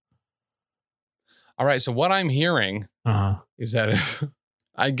month. All right. So what I'm hearing is that if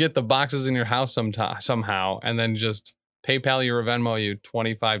I get the boxes in your house somehow, and then just PayPal you or Venmo you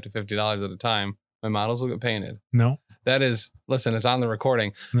 $25 to $50 at a time, my models will get painted. No. That is, listen, it's on the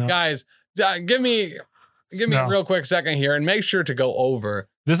recording. No. Guys, give me a real quick second here and make sure to go over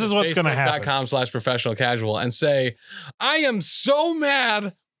This is what's going to happen. Facebook.com/professional casual and say, I am so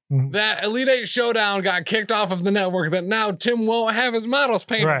mad that Elite 8 Showdown got kicked off of the network that now Tim won't have his models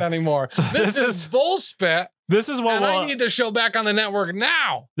painted anymore. So this is bullspit. This is what I need the show back on the network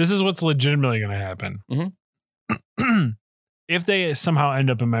now. This is what's legitimately going to happen. Mhm. If they somehow end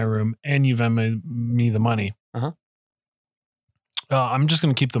up in my room and you Venmo me the money, I'm just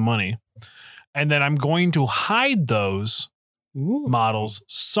going to keep the money. And then I'm going to hide those models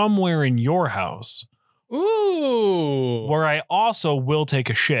somewhere in your house. Ooh. Where I also will take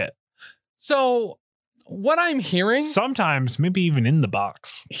a shit. So what I'm hearing, sometimes maybe even in the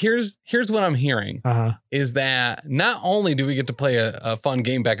box. Here's what I'm hearing is that not only do we get to play a fun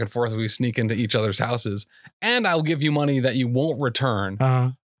game back and forth, we sneak into each other's houses, and I'll give you money that you won't return,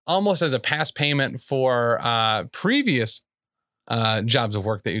 almost as a past payment for previous jobs of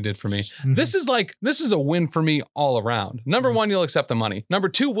work that you did for me. This is a win for me all around. Number one, you'll accept the money. Number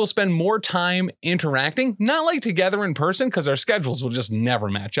two, we'll spend more time interacting, not like together in person, because our schedules will just never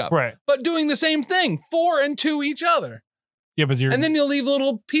match up. Right. But doing the same thing for and to each other. Yeah, but and then you'll leave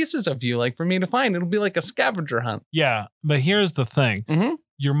little pieces of you, like for me to find. It'll be like a scavenger hunt. Yeah, but here's the thing: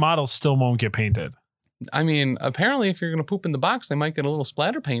 your model still won't get painted. I mean, apparently, if you're going to poop in the box, they might get a little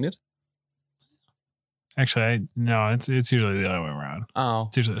splatter painted. Actually, it's usually the other way around. Oh,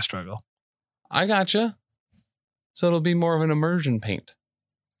 It's usually a struggle. I gotcha. So it'll be more of an immersion paint.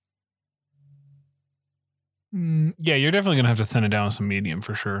 Yeah, you're definitely going to have to thin it down with some medium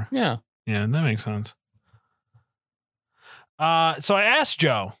for sure. Yeah. Yeah, that makes sense. So I asked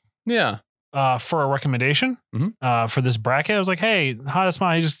Joe Yeah. for a recommendation for this bracket. I was like, hey, hottest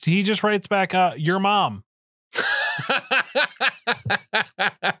mom. He just writes back, your mom.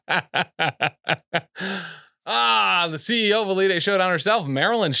 The CEO of Elite Eight Showdown herself,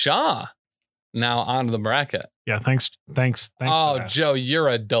 Marilyn Shaw. Now on to the bracket. Yeah, thanks. Oh, for that. Joe, you're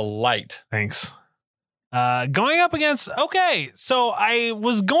a delight. Thanks. Going up against, so I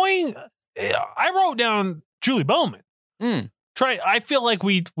wrote down Julie Bowman. I feel like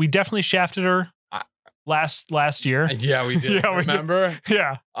we definitely shafted her last year. Yeah, we did. Yeah, we did. Remember?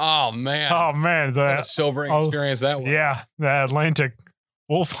 Yeah. Oh man. What a sobering experience that was. Yeah, the Atlantic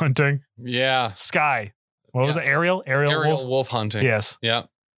wolf hunting. Yeah. Sky. What was it? Ariel wolf hunting. Yes. Yep.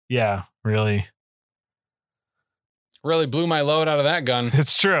 Yeah, really. Really blew my load out of that gun.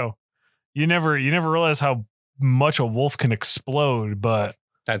 It's true. You never realize how much a wolf can explode, but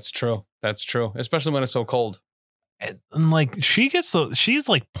That's true. Especially when it's so cold. and like she's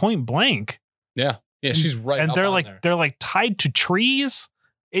like point blank. Yeah, she's right. And up they're on like there. they're like tied to trees.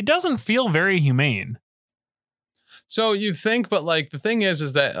 It doesn't feel very humane. So you think, but like the thing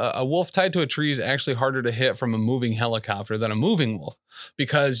is that a wolf tied to a tree is actually harder to hit from a moving helicopter than a moving wolf,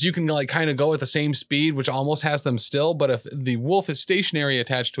 because you can like kind of go at the same speed, which almost has them still. But if the wolf is stationary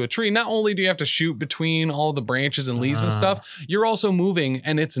attached to a tree, not only do you have to shoot between all the branches and leaves and stuff, you're also moving,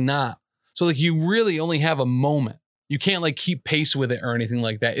 and it's not. So like you really only have a moment. You can't like keep pace with it or anything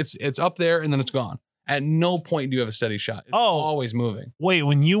like that. It's up there and then it's gone. At no point do you have a steady shot. It's always moving. Wait,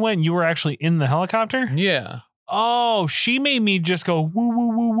 when you went, you were actually in the helicopter? Yeah. Oh, she made me just go woo,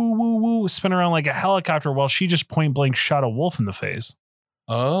 woo, woo, woo, woo, woo, spin around like a helicopter while she just point blank shot a wolf in the face.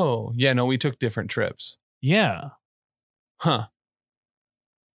 Oh, yeah. No, we took different trips. Yeah. Huh.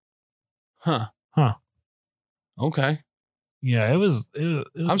 Okay. Yeah, it was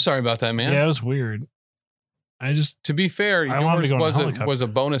I'm sorry about that, man. Yeah, it was weird. To be fair, I wanted to go on a yours helicopter. was a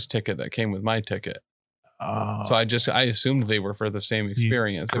bonus ticket that came with my ticket. Oh. So I assumed they were for the same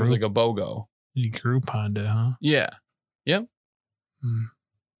experience. It was like a BOGO. You grew Honda, huh? Yeah. Yep.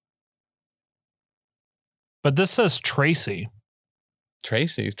 But this says Tracy.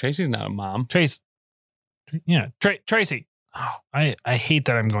 Tracy's not a mom. Tracy. Oh, I hate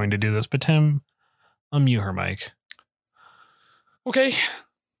that I'm going to do this, but Tim, unmute her mic. Okay.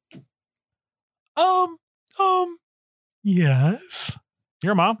 Yes.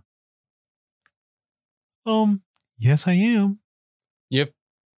 You're a mom? Yes, I am. Yep.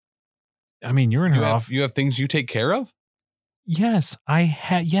 I mean, you're in her office. You have things you take care of? Yes,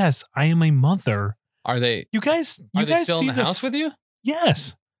 yes, I am a mother. Are they? You guys still in the house with you?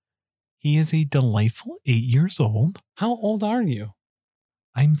 Yes. He is a delightful 8 years old. How old are you?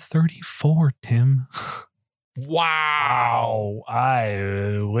 I'm 34, Tim. Wow.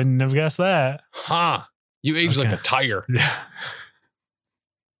 I wouldn't have guessed that. Huh. You age like a tire. Yeah.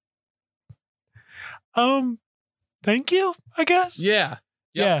 Thank you, I guess. Yeah.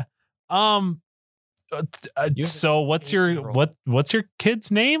 Yep. Yeah. So what's your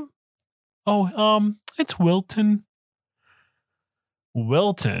kid's name? Oh, it's Wilton.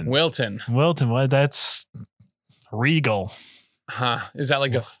 Wilton. Well, that's regal. Huh. Is that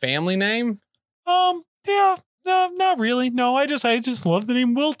like a family name? Yeah. Not really. No, I just love the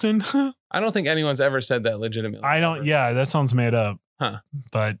name Wilton. I don't think anyone's ever said that legitimately. I don't. Yeah, that sounds made up. Huh.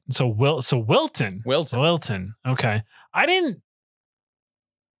 But so Wilton. Wilton. Okay. I didn't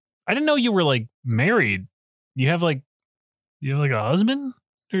know you were like married. You have like a husband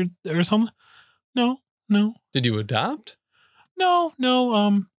or something? No. Did you adopt? No.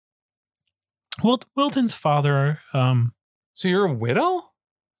 Wilton's father. So you're a widow?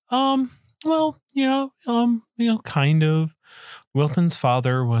 Well, kind of. Wilton's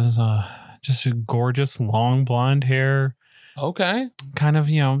father was just a gorgeous long blonde hair. Okay. Kind of,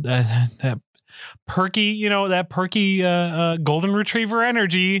 that perky, golden retriever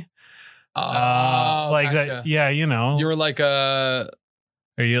energy. Like gotcha. that. Yeah, You were like a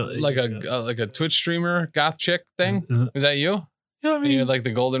Twitch streamer goth chick thing. Is that you? Yeah, I mean, you had like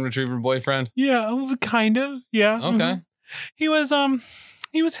the golden retriever boyfriend. Yeah, kind of. Yeah. Okay. Mm-hmm.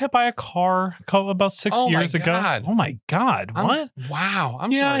 He was hit by a car about 6 years ago. God. Oh my God. What? Wow.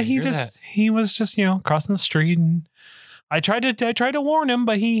 I'm sorry. He was just, crossing the street, and I tried to warn him,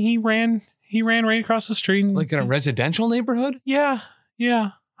 but he ran right across the street. Like in a residential neighborhood? Yeah.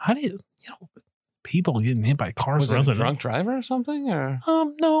 How do you people getting hit by cars. Was it a drunk driver or something? Or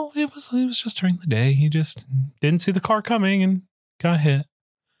No, it was just during the day. He just didn't see the car coming and got hit.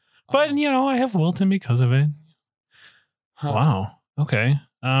 But I have Wilton because of it. Huh. Wow. Okay.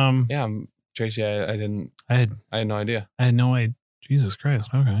 Yeah, Tracy, I had no idea. I had no idea. Jesus Christ.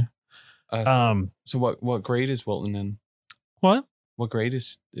 Okay. So what grade is Wilton in? What? What grade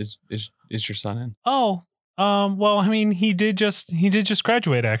is your son in? Oh, well, I mean, he did just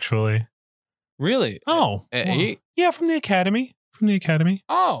graduate actually. Really? Oh, At 8? Yeah, from the academy.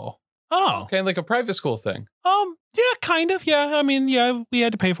 Oh, Oh, okay, like a private school thing. yeah, kind of. Yeah, I mean, yeah, we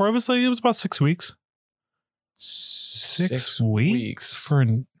had to pay for it. It was about 6 weeks. 6 weeks for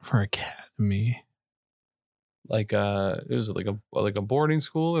academy. Like it was like a boarding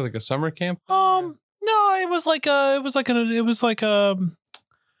school or like a summer camp. No, it was like a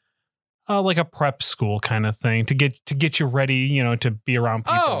prep school kind of thing to get you ready, to be around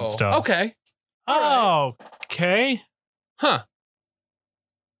people and stuff. Okay. Oh, okay. Huh.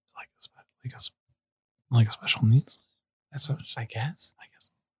 Like a special needs. That's what I guess.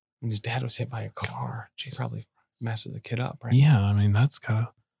 When his dad was hit by a car, she probably messes the kid up, right? Yeah, I mean that's kind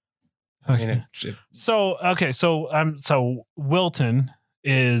of. Okay. So Wilton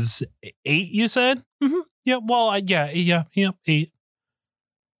is 8. You said. Mm-hmm. Yeah. Well, yeah. 8.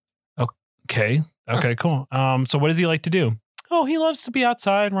 Okay. Okay. Cool. So what does he like to do? Oh, he loves to be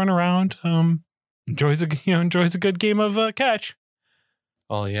outside, run around. Enjoys a good game of catch.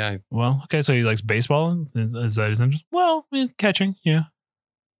 Oh yeah. Well, okay. So he likes baseball. Is that his interest? Well, catching. Yeah.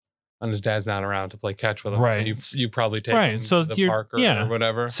 And his dad's not around to play catch with him. Right. So you probably take right. him So to the park or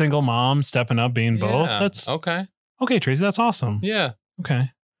whatever. Single mom stepping up, being both. Yeah. That's okay. Okay, Tracy. That's awesome. Yeah. Okay.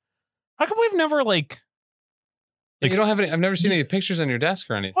 How come we've never you don't have any? I've never seen any pictures on your desk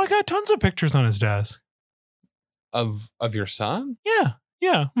or anything. Well, I got tons of pictures on his desk. Of your son? Yeah.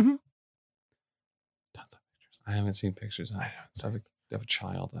 Yeah. Mm-hmm. Tons of pictures. I haven't seen pictures of a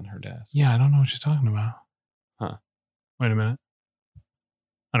child on her desk. Yeah, I don't know what she's talking about. Huh. Wait a minute.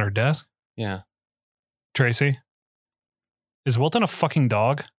 On her desk? Yeah. Tracy? Is Wilton a fucking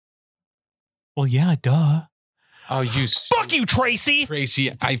dog? Well, yeah, duh. Oh, you... Fuck you, Tracy! Tracy,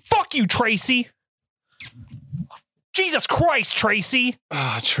 Fuck you, Tracy! Jesus Christ, Tracy!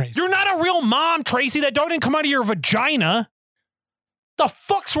 Tracy. You're not a real mom, Tracy. That dog didn't come out of your vagina. The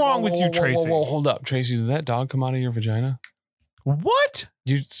fuck's wrong with you, Tracy? Whoa, hold up. Tracy, did that dog come out of your vagina? What?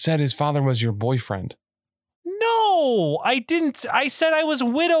 You said his father was your boyfriend. No, I didn't. I said I was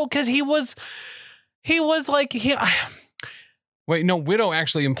widow because he was like... Wait, no, widow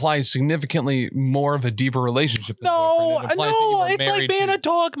actually implies significantly more of a deeper relationship than boyfriend. It's like being a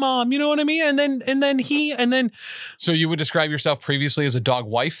dog mom. You know what I mean? And then. So you would describe yourself previously as a dog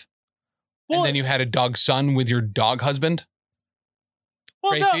wife? Well, and then you had a dog son with your dog husband?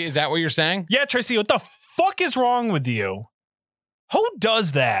 Well, Tracy, is that what you're saying? Yeah, Tracy, what the fuck is wrong with you? Who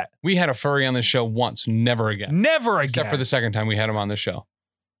does that? We had a furry on this show once, never again. Never again. Except for the second time we had him on this show.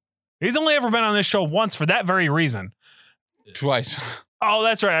 He's only ever been on this show once for that very reason. Twice. Oh,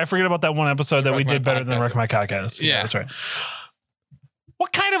 that's right. I forget about that one episode that we did better than Wreck My Podcast. Yeah, that's right.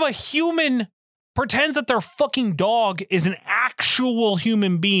 What kind of a human pretends that their fucking dog is an actual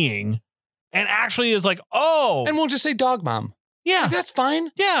human being and actually is like, oh. And we'll just say dog mom. Yeah. That's fine.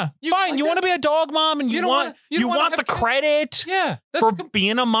 Yeah. Fine. You want to be a dog mom and you want the credit for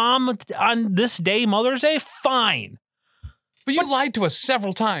being a mom on this day, Mother's Day? Fine. But you lied to us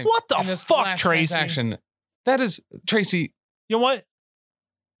several times. What the fuck, Tracy? Transaction. That is, Tracy. You know what?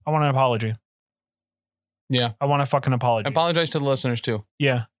 I want an apology. Yeah. I want a fucking apology. Apologize to the listeners too.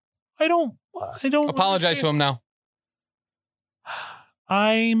 Yeah. I don't. Apologize to them now.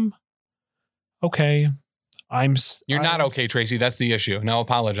 I'm okay. You're not okay, Tracy. That's the issue. Now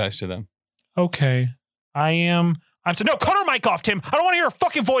apologize to them. Okay. I'm saying, no, cut her mic off, Tim. I don't want to hear her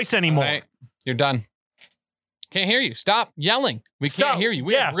fucking voice anymore. Right. You're done. Can't hear you. Stop yelling. We can't hear you.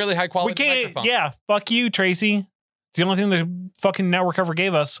 We have really high quality microphones. Yeah. Fuck you, Tracy. It's the only thing the fucking network ever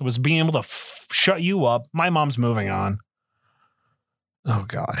gave us was being able to shut you up. My mom's moving on. Oh,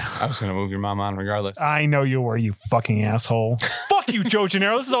 God. I was going to move your mom on regardless. I know you were, you fucking asshole. Fuck you, Joe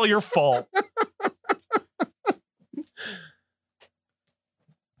Gennaro. This is all your fault.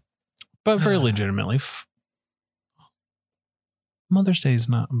 But very legitimately, Mother's Day is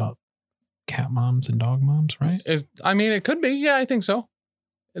not about cat moms and dog moms, right? I mean, it could be. Yeah, I think so.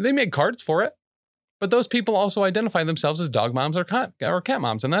 They make cards for it. But those people also identify themselves as dog moms or cat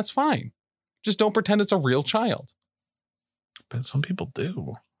moms, and that's fine. Just don't pretend it's a real child. But some people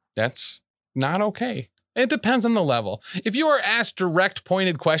do. That's not okay. It depends on the level. If you are asked direct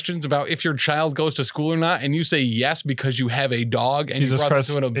pointed questions about if your child goes to school or not, and you say yes because you have a dog and Jesus you brought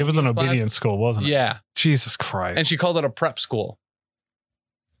Christ, them to an it was an obedience obedience school, wasn't class, it? yeah. Jesus Christ. And she called it a prep school.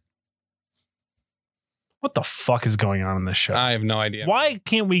 What the fuck is going on in this show? I have no idea. Why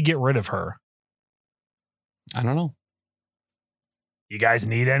can't we get rid of her? I don't know. You guys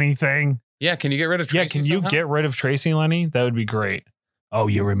need anything? Yeah, can you get rid of Tracy Yeah, can you somehow? get rid of Tracy, Lenny? That would be great. Oh,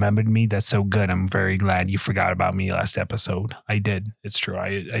 you remembered me? That's so good. I'm very glad you forgot about me last episode. I did. It's true.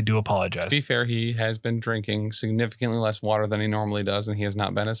 I do apologize. To be fair, he has been drinking significantly less water than he normally does, and he has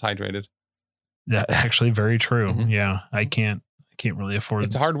not been as hydrated. Yeah, actually, very true. Mhm. Yeah, I can't really afford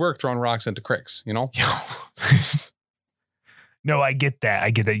It's hard work throwing rocks into cricks, you know? No, I get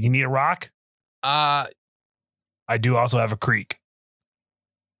that. You need a rock? I do also have a creek.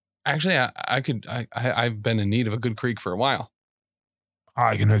 Actually, I've been in need of a good creek for a while.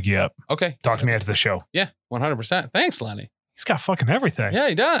 I can hook you up. Okay. Talk to me after the show. Yeah, 100%. Thanks, Lenny. He's got fucking everything. Yeah,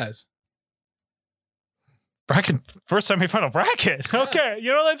 he does. Bracket. First time we found a bracket. Yeah. Okay.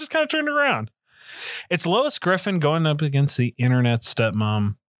 You know, that just kind of turned around. It's Lois Griffin going up against the internet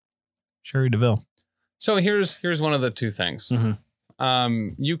stepmom, Sherry DeVille. So here's one of the two things.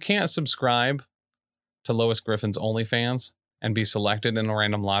 Mhm. You can't subscribe to Lois Griffin's OnlyFans and be selected in a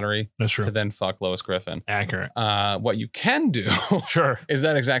random lottery That's to true. then fuck Lois Griffin. Accurate. What you can do Sure. is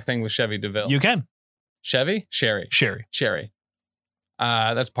that exact thing with Chevy DeVille. You can. Sherry. Sherry.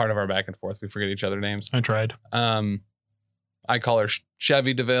 That's part of our back and forth. We forget each other names. I tried. I call her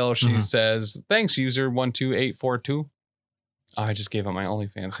Chevy DeVille. She Mhm. says, "Thanks, user 12842." Oh, I just gave up my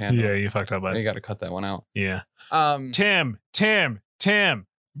OnlyFans handle. Yeah, you fucked up. You Buddy. got to cut that one out. Yeah. Um, Tim.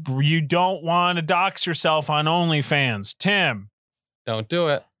 You don't want to dox yourself on OnlyFans. Tim. don't do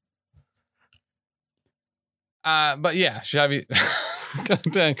it. But yeah, Chevy. God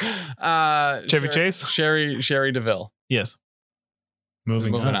dang. Chevy Chase? Sherry DeVille. Yes.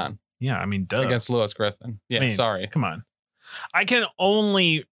 Moving on. Yeah, I mean, duh. Against Lois Griffin. Yeah, I mean, sorry. Come on. I can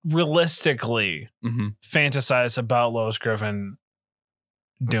only realistically hmm fantasize about Lois Griffin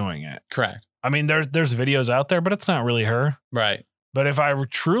doing it. Correct. I mean, there's videos out there, but it's not really her. Right. But if I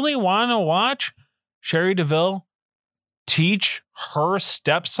truly want to watch Sherry DeVille teach her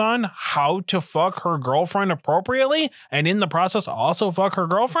stepson how to fuck her girlfriend appropriately, and in the process also fuck her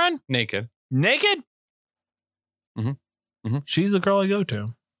girlfriend Naked. naked, Mhm. Mhm. she's the girl I go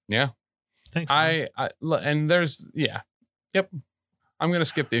to. Yeah. Thanks. man. And there's, yeah. Yep. I'm going to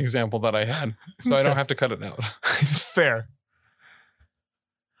skip the example that I had so I don't Okay. have to cut it out. Fair.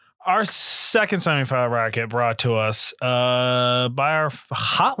 Our second semifinal bracket brought to us by our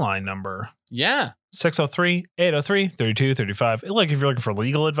hotline number, Yeah. 603-803-3235. Like if you're looking for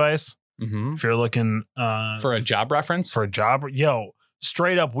legal advice, Mm-hmm. if you're looking For a job reference. for a job,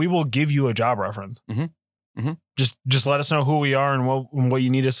 straight up, we will give you a job reference. Mhm. Mhm. Just let us know who we are and what you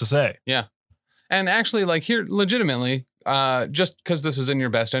need us to say. And actually, like here, legitimately, just because this is in your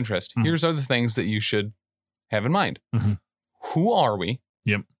best interest, Mhm. here's other things that you should have in mind. Mhm. Who are we?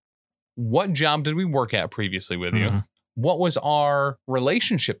 Yep. What job did we work at previously with you? Mhm. What was our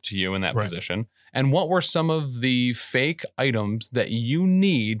relationship to you in that Right. position? And what were some of the fake items that you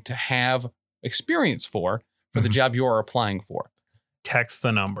need to have experience for the Mhm. job you are applying for? Text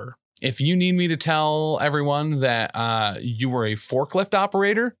the number. If you need me to tell everyone that you were a forklift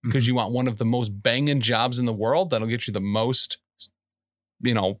operator because you want one of the most banging jobs in the world, that'll get you the most,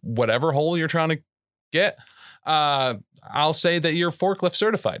 whatever hole you're trying to get, I'll say that you're forklift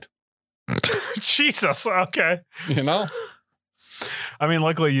certified. Jesus. Okay. You know? I mean,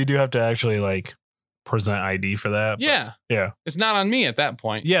 luckily you do have to actually like present ID for that. but- Yeah. Yeah. It's not on me at that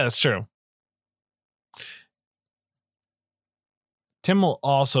point. Yeah, that's true. Tim will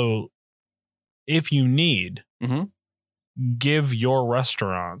also, if you need, Mhm. give your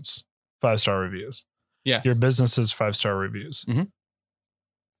restaurants 5-star reviews. Yes. Your businesses 5-star reviews. Mhm.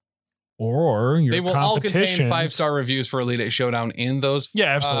 Or your They will all contain competitions. 5-star reviews for Elite Eight Showdown in those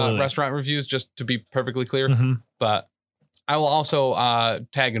Yeah, absolutely. restaurant reviews, just to be perfectly clear. Mhm. But I will also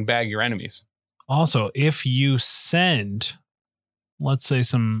tag and bag your enemies. Also, if you send, let's say,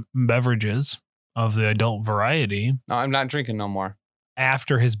 some beverages of the adult variety No, I'm not drinking no more.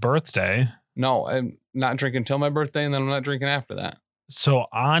 after his birthday, No, I'm not drinking till my birthday, and then I'm not drinking after that. so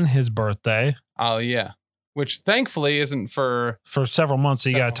on his birthday, Oh, yeah. Which thankfully isn't for for several months,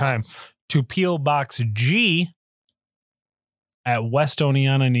 you got several time months. to P.O. Box G at West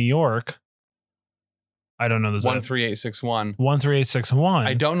Oneonta, New York. I don't know the 13861. 13861.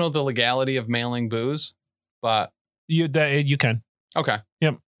 I don't know the legality of mailing booze, but You can. okay.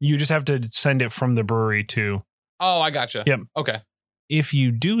 Yep. You just have to send it from the brewery to. Oh, I gotcha. Yep. Okay. If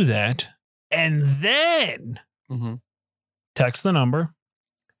you do that, and then Mm-hmm. text the number.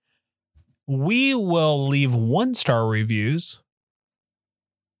 We will leave 1-star reviews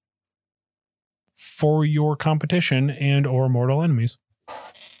for your competition and or mortal enemies.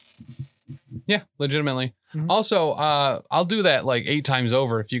 Yeah, legitimately. Mhm. Also, I'll do that like 8 times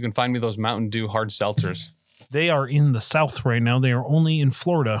over if you can find me those Mountain Dew hard seltzers. They are in the South right now. They are only in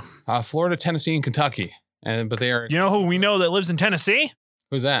Florida. Florida, Tennessee, and Kentucky. But they are. You know who we know that lives in Tennessee?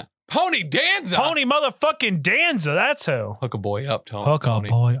 Who's that? Pony Danza. Pony motherfucking Danza. That's who. Hook a boy up, Tony. Hook a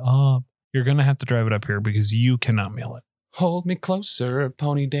boy up. You're going to have to drive it up here because you cannot mail it. Hold me closer,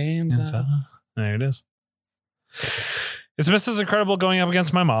 Pony Danza. Danza. There it is. It's Mrs. Incredible going up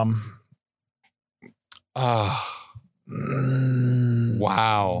against my mom.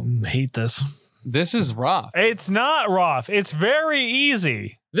 Wow. Hate this. This is rough. It's not rough. It's very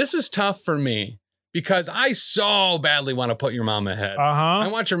easy. This is tough for me because I so badly want to put your mom ahead. I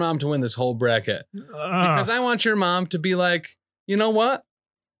want your mom to win this whole bracket because I want your mom to be like, you know what?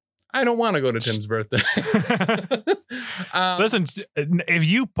 I don't want to go to Tim's birthday. Listen, if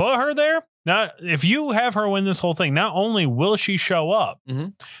you put her there, if you have her win this whole thing, not only will she show up,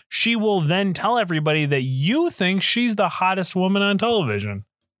 Mhm. she will then tell everybody that you think she's the hottest woman on television.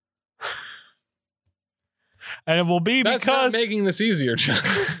 And it will be That's because not making this easier, Chuck.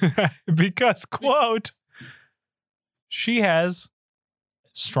 because, quote, she has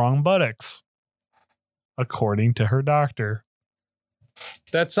strong buttocks, according to her doctor.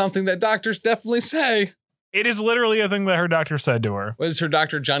 That's something that doctors definitely say. It is literally a thing that her doctor said to her. Was her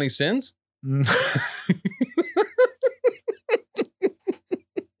doctor Johnny Sins?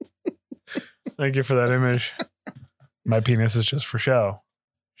 Thank you for that image. My penis is just for show.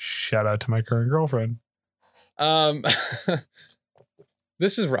 Shout out to my current girlfriend.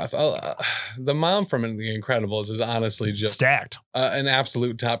 This is rough. The mom from The Incredibles is honestly just Stacked an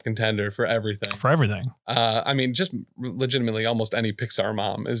absolute top contender for everything. for everything. I mean, just legitimately, almost any Pixar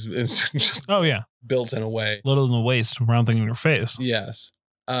mom is just Oh, yeah. built in a way. Little in the waist, round thing in her face. Yes.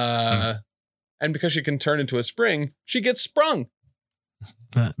 And because she can turn into a spring, she gets sprung.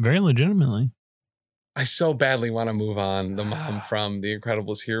 Very legitimately. I so badly want to move on the mom from The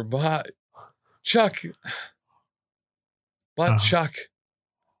Incredibles here, but Chuck.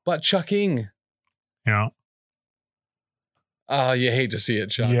 But chucking. You know? Oh, you hate to see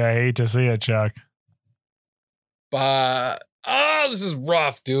it, Chuck. Yeah, I hate to see it, Chuck. But this is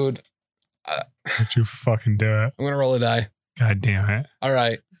rough, dude. Don't you fucking do it. I'm gonna roll a die. God damn it. All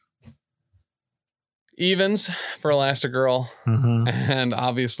right. Evens for Elastigirl, Mm-hmm. and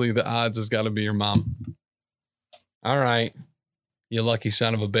obviously the odds has got to be your mom. All right, you lucky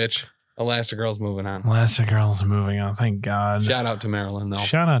son of a bitch. Elastigirl's moving on. Elastigirl's moving on. Thank God. Shout out to Marilyn, though.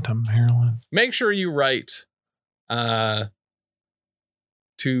 Shout out to Marilyn. Make sure you write to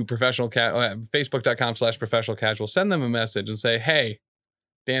Facebook.com/professional casual. Send them a message and say, hey,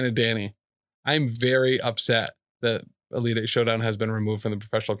 Dan and Danny, I'm very upset that Elite Eight Showdown has been removed from the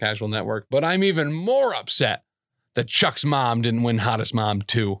Professional Casual Network, but I'm even more upset that Chuck's mom didn't win Hottest Mom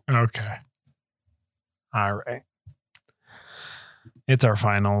 2. Okay. All right. It's our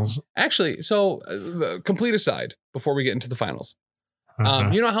finals. Actually, so complete aside before we get into the finals.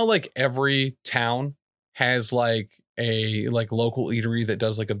 Okay. You know how like every town has like a like local eatery that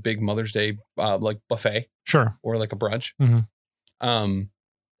does like a big Mother's Day like buffet Sure. or like a brunch. Mhm.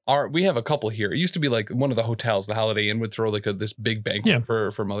 We have a couple here. It used to be like one of the hotels, the Holiday Inn, would throw like this big banquet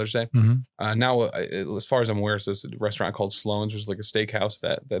for Mother's Day. Mm-hmm. Now, as far as I'm aware, it's this restaurant called Sloan's, which is like a steakhouse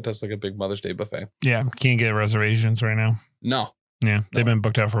that does like a big Mother's Day buffet. Yeah. Can't get reservations right now. No, Yeah. They've been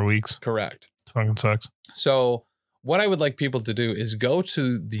booked out for weeks. correct. It fucking sucks. So what I would like people to do is go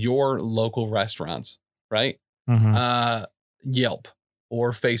to your local restaurants, right? Mm-hmm. Yelp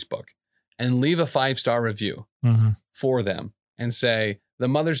or Facebook, and leave a 5-star review Mm-hmm. for them and say, the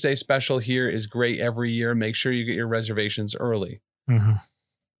Mother's Day special here is great every year. Make sure you get your reservations early. Mm-hmm.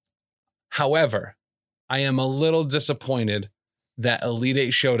 However, I am a little disappointed that Elite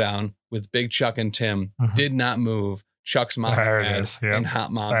Eight Showdown with Big Chuck and Tim Mhm. did not move Chuck's mom There it ahead is, yep. and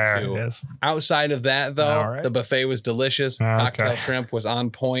Hot Mom There 2. it is. Outside of that, though, All right. the buffet was delicious. Okay. Cocktail shrimp was on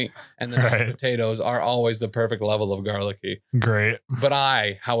point, and the mashed Right. potatoes are always the perfect level of garlicky. Great. But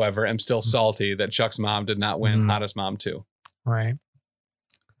I, however, am still salty that Chuck's mom did not win Mm. Hottest Mom 2. Right.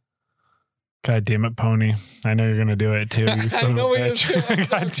 God damn it, Pony. I know you're going to do it too. You I son know of he a is bitch. too. I'm so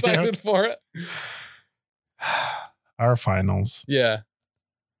God damn excited it. for it. Our finals. Yeah.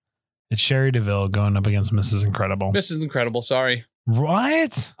 It's Sherry DeVille going up against Mrs. Incredible. This is incredible. Sorry.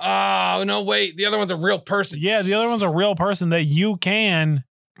 What? Oh, no, wait. The other one's a real person. Yeah, the other one's a real person that you can,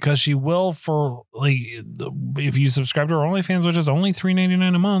 because she will for like if you subscribe to her OnlyFans, which is only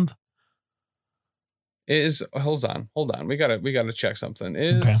 $3.99 a month. Hold on. We gotta check something.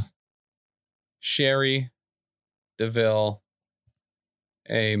 Is Okay. Sherry DeVille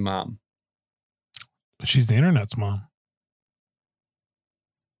a mom? She's the internet's mom.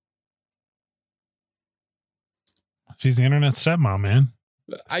 She's the internet's stepmom, man.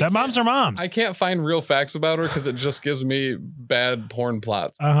 Stepmoms are moms. I can't find real facts about her because it just gives me bad porn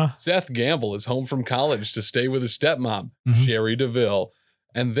plots. Seth Gamble is home from college to stay with his stepmom, Sherry DeVille.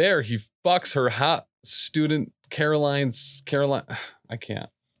 And there he fucks her hot student Caroline. I can't.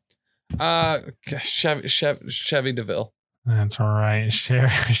 Chevy DeVille. That's all right.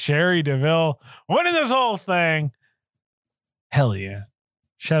 Sherry DeVille winning this whole thing. Hell yeah.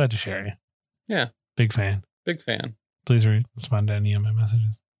 Shout out to Sherry. Yeah. Big fan. Big fan. Please respond to any of my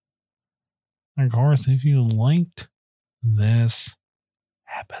messages. Of course, if you liked this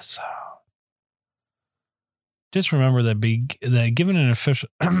episode, just remember that being given an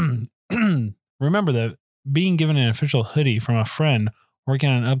official hoodie from a friend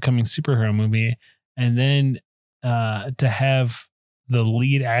working on an upcoming superhero movie, and then to have the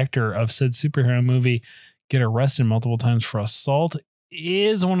lead actor of said superhero movie get arrested multiple times for assault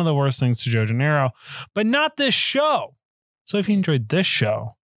is one of the worst things to Joe Gennaro, but not this show. So if you enjoyed this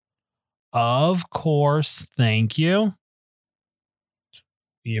show, of course, thank you.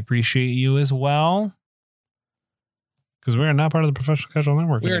 We appreciate you as well. Because we are not part of the Professional Casual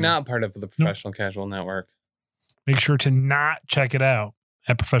Network. We are not part of the Professional Casual Network. Make sure to not check it out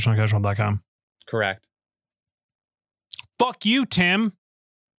at professionalcasual.com. Correct. Fuck you, Tim.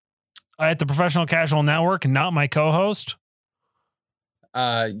 At the Professional Casual Network, not my co-host.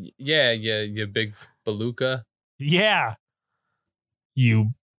 Yeah, you big beluga. Yeah.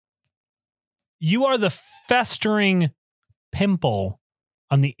 You are the festering pimple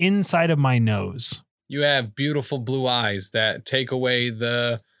on the inside of my nose. You have beautiful blue eyes that take away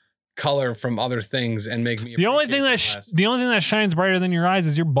the color from other things and make me the only thing that shines brighter than your eyes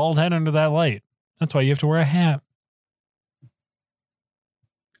is your bald head under that light. That's why you have to wear a hat.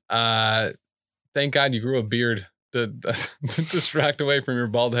 Thank God you grew a beard to distract away from your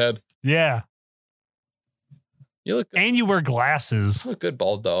bald head. Yeah. You look good. And you wear glasses. You look good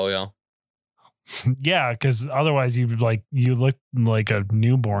bald though, yeah. Yeah, because otherwise you look like a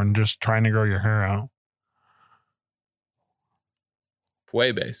newborn just trying to grow your hair out.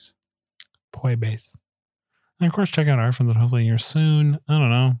 Poi base. And of course, check out our friends at Hopefully You're Soon. I don't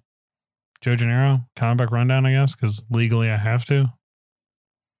know. Joe Gennaro, comic book rundown, I guess, because legally I have to.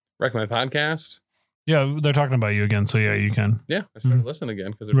 Wreck My Podcast. Yeah, they're talking about you again, so yeah, you can. Yeah, I started listening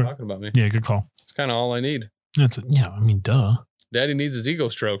again because they're talking about me. Yeah, good call. It's kind of all I need. Duh. Daddy needs his ego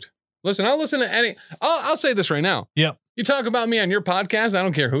stroked. Listen, I'll listen to any. I'll say this right now. Yep. You talk about me on your podcast, I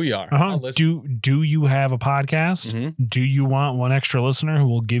don't care who you are. Uh-huh. Do you have a podcast? Mm-hmm. Do you want one extra listener who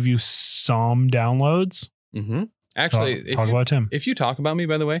will give you some downloads? Mm-hmm. Actually, talk about Tim. If you talk about me,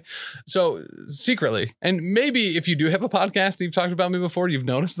 by the way, so secretly, and maybe if you do have a podcast and you've talked about me before, you've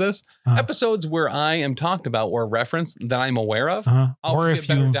noticed this, episodes where I am talked about or referenced that I'm aware of, or if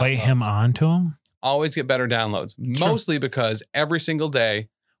you invite him onto them, always get better downloads. True. Mostly because every single day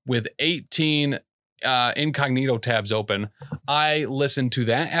with 18 incognito tabs open, I listen to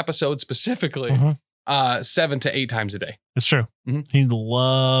that episode specifically 7 to 8 times a day. It's true. Mm-hmm. He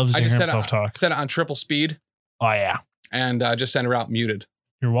loves to hear himself talk. Set it on triple speed. Oh, yeah. And just send her out muted.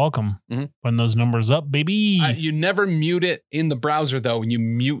 You're welcome. Putting those numbers up, baby. You never mute it in the browser, though. When you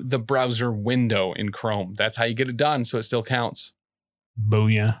mute the browser window in Chrome, that's how you get it done, so it still counts.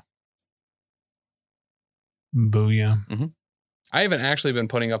 Booyah. Mm-hmm. I haven't actually been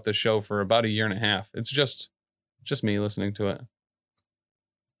putting up this show for about a year and a half. It's just me listening to it.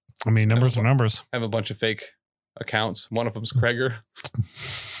 I mean, numbers are numbers. I have a bunch of fake accounts. One of them's Kreger,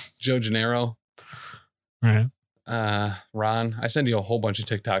 Joe Gennaro. Right. Ron, I send you a whole bunch of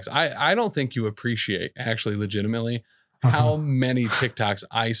TikToks. I don't think you appreciate actually legitimately how many TikToks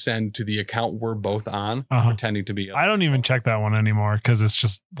I send to the account we're both on pretending to be. I don't even check that one anymore because it's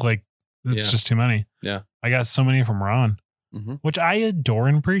just like, just too many. Yeah. I got so many from Ron, which I adore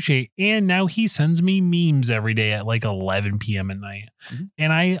and appreciate. And now he sends me memes every day at like 11 p.m. at night.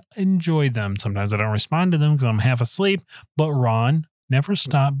 And I enjoy them. Sometimes I don't respond to them because I'm half asleep. But Ron, never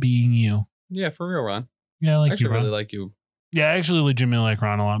stop being you. Yeah, for real, Ron. Yeah, I like you, Ron. Really like you. Yeah, I actually legitimately like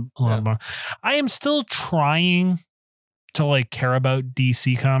Ron a lot more. I am still trying to like care about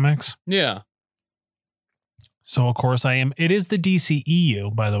DC Comics. Yeah. So of course I am. It is the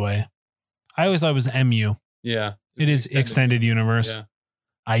DCEU, by the way. I always thought it was MU. Yeah. It is Extended Universe. Yeah.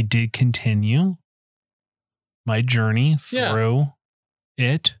 I did continue my journey through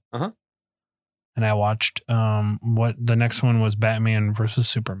it. And I watched what the next one was, Batman versus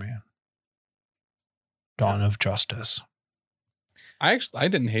Superman. Dawn of Justice. I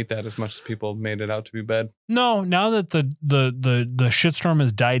didn't hate that as much as people made it out to be bad. No, now that the shitstorm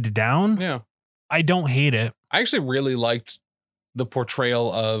has died down, Yeah. I don't hate it. I actually really liked the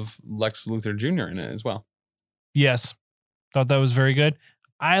portrayal of Lex Luthor Jr. in it as well. Yes. Thought that was very good.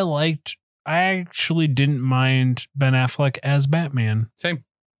 I actually didn't mind Ben Affleck as Batman. Same.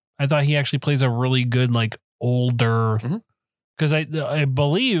 I thought he actually plays a really good, like, older, because I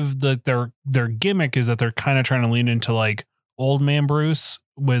believe that their gimmick is that they're kind of trying to lean into like old man Bruce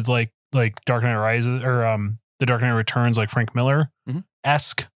with like Dark Knight Rises or the Dark Knight Returns, like Frank Miller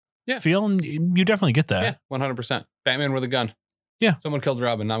esque feel. And you definitely get that. Yeah, 100%. Batman with a gun. Yeah. Someone killed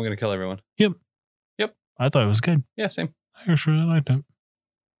Robin. Now I'm going to kill everyone. Yep. Yep. I thought it was good. Yeah, same. I actually really liked it.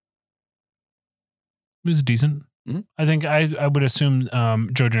 It was decent. I think I would assume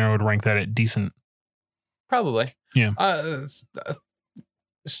Joe Gennaro would rank that at decent. Probably. Yeah.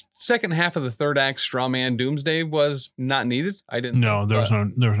 Second half of the third act, Strawman Doomsday was not needed. I didn't. No, there was no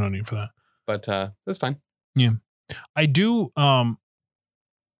need for that. But that's fine. Yeah, I do. I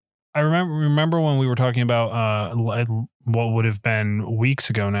remember when we were talking about what would have been weeks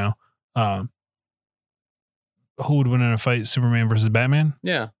ago now. Who would win in a fight, Superman versus Batman?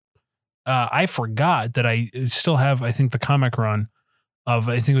 Yeah. I forgot that I still have, I think, the comic run of,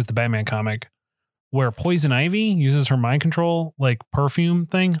 I think it was the Batman comic, where Poison Ivy uses her mind control, like, perfume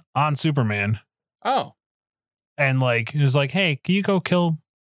thing on Superman. Oh. And, like, is like, hey, can you go kill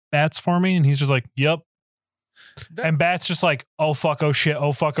bats for me? And he's just like, yep. And Bat's just like, oh, fuck, oh, shit,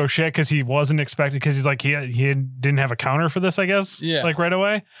 because he wasn't expected, because he's like, he didn't have a counter for this, I guess, like, right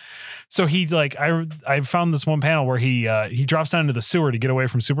away. So he, like, I found this one panel where he drops down into the sewer to get away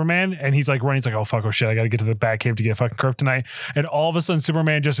from Superman, and he's like running, he's like, oh, fuck, oh, shit, I got to get to the Batcave to get fucking kryptonite. And all of a sudden,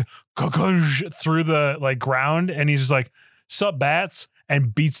 Superman just through the, like, ground, and he's just like, sup, bats,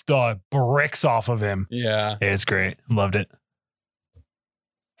 and beats the bricks off of him. Yeah. It's great. Loved it.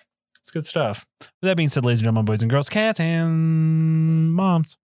 It's good stuff. With that being said, ladies and gentlemen, boys and girls, cats and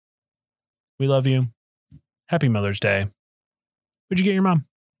moms, we love you. Happy Mother's Day. What'd you get your mom?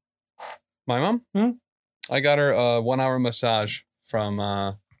 My mom? I got her a 1 hour massage from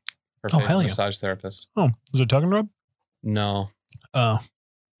her favorite massage therapist. Oh, was it Tug and Rub? No. Oh.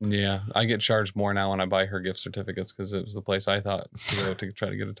 Yeah, I get charged more now when I buy her gift certificates because it was the place I thought to go to try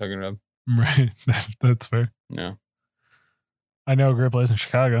to get a Tug and Rub. Right. That's fair. Yeah. I know a great place in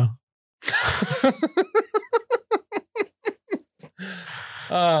Chicago.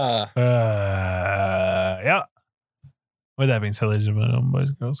 Yeah. With that being said, ladies and gentlemen, boys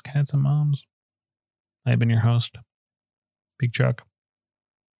and girls, cats and moms, I've been your host, Big Chuck.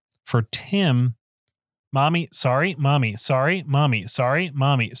 For Tim, mommy, sorry, France.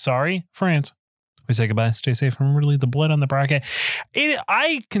 We say goodbye. Stay safe. Remember to leave the blood on the bracket.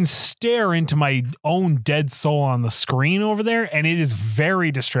 I can stare into my own dead soul on the screen over there, and it is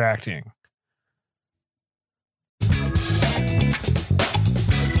very distracting.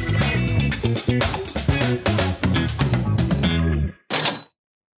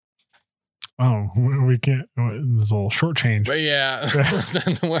 Oh, we can't. There's a little short change. But yeah,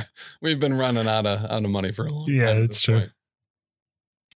 we've been running out of money for a long time. Yeah, it's true. Point.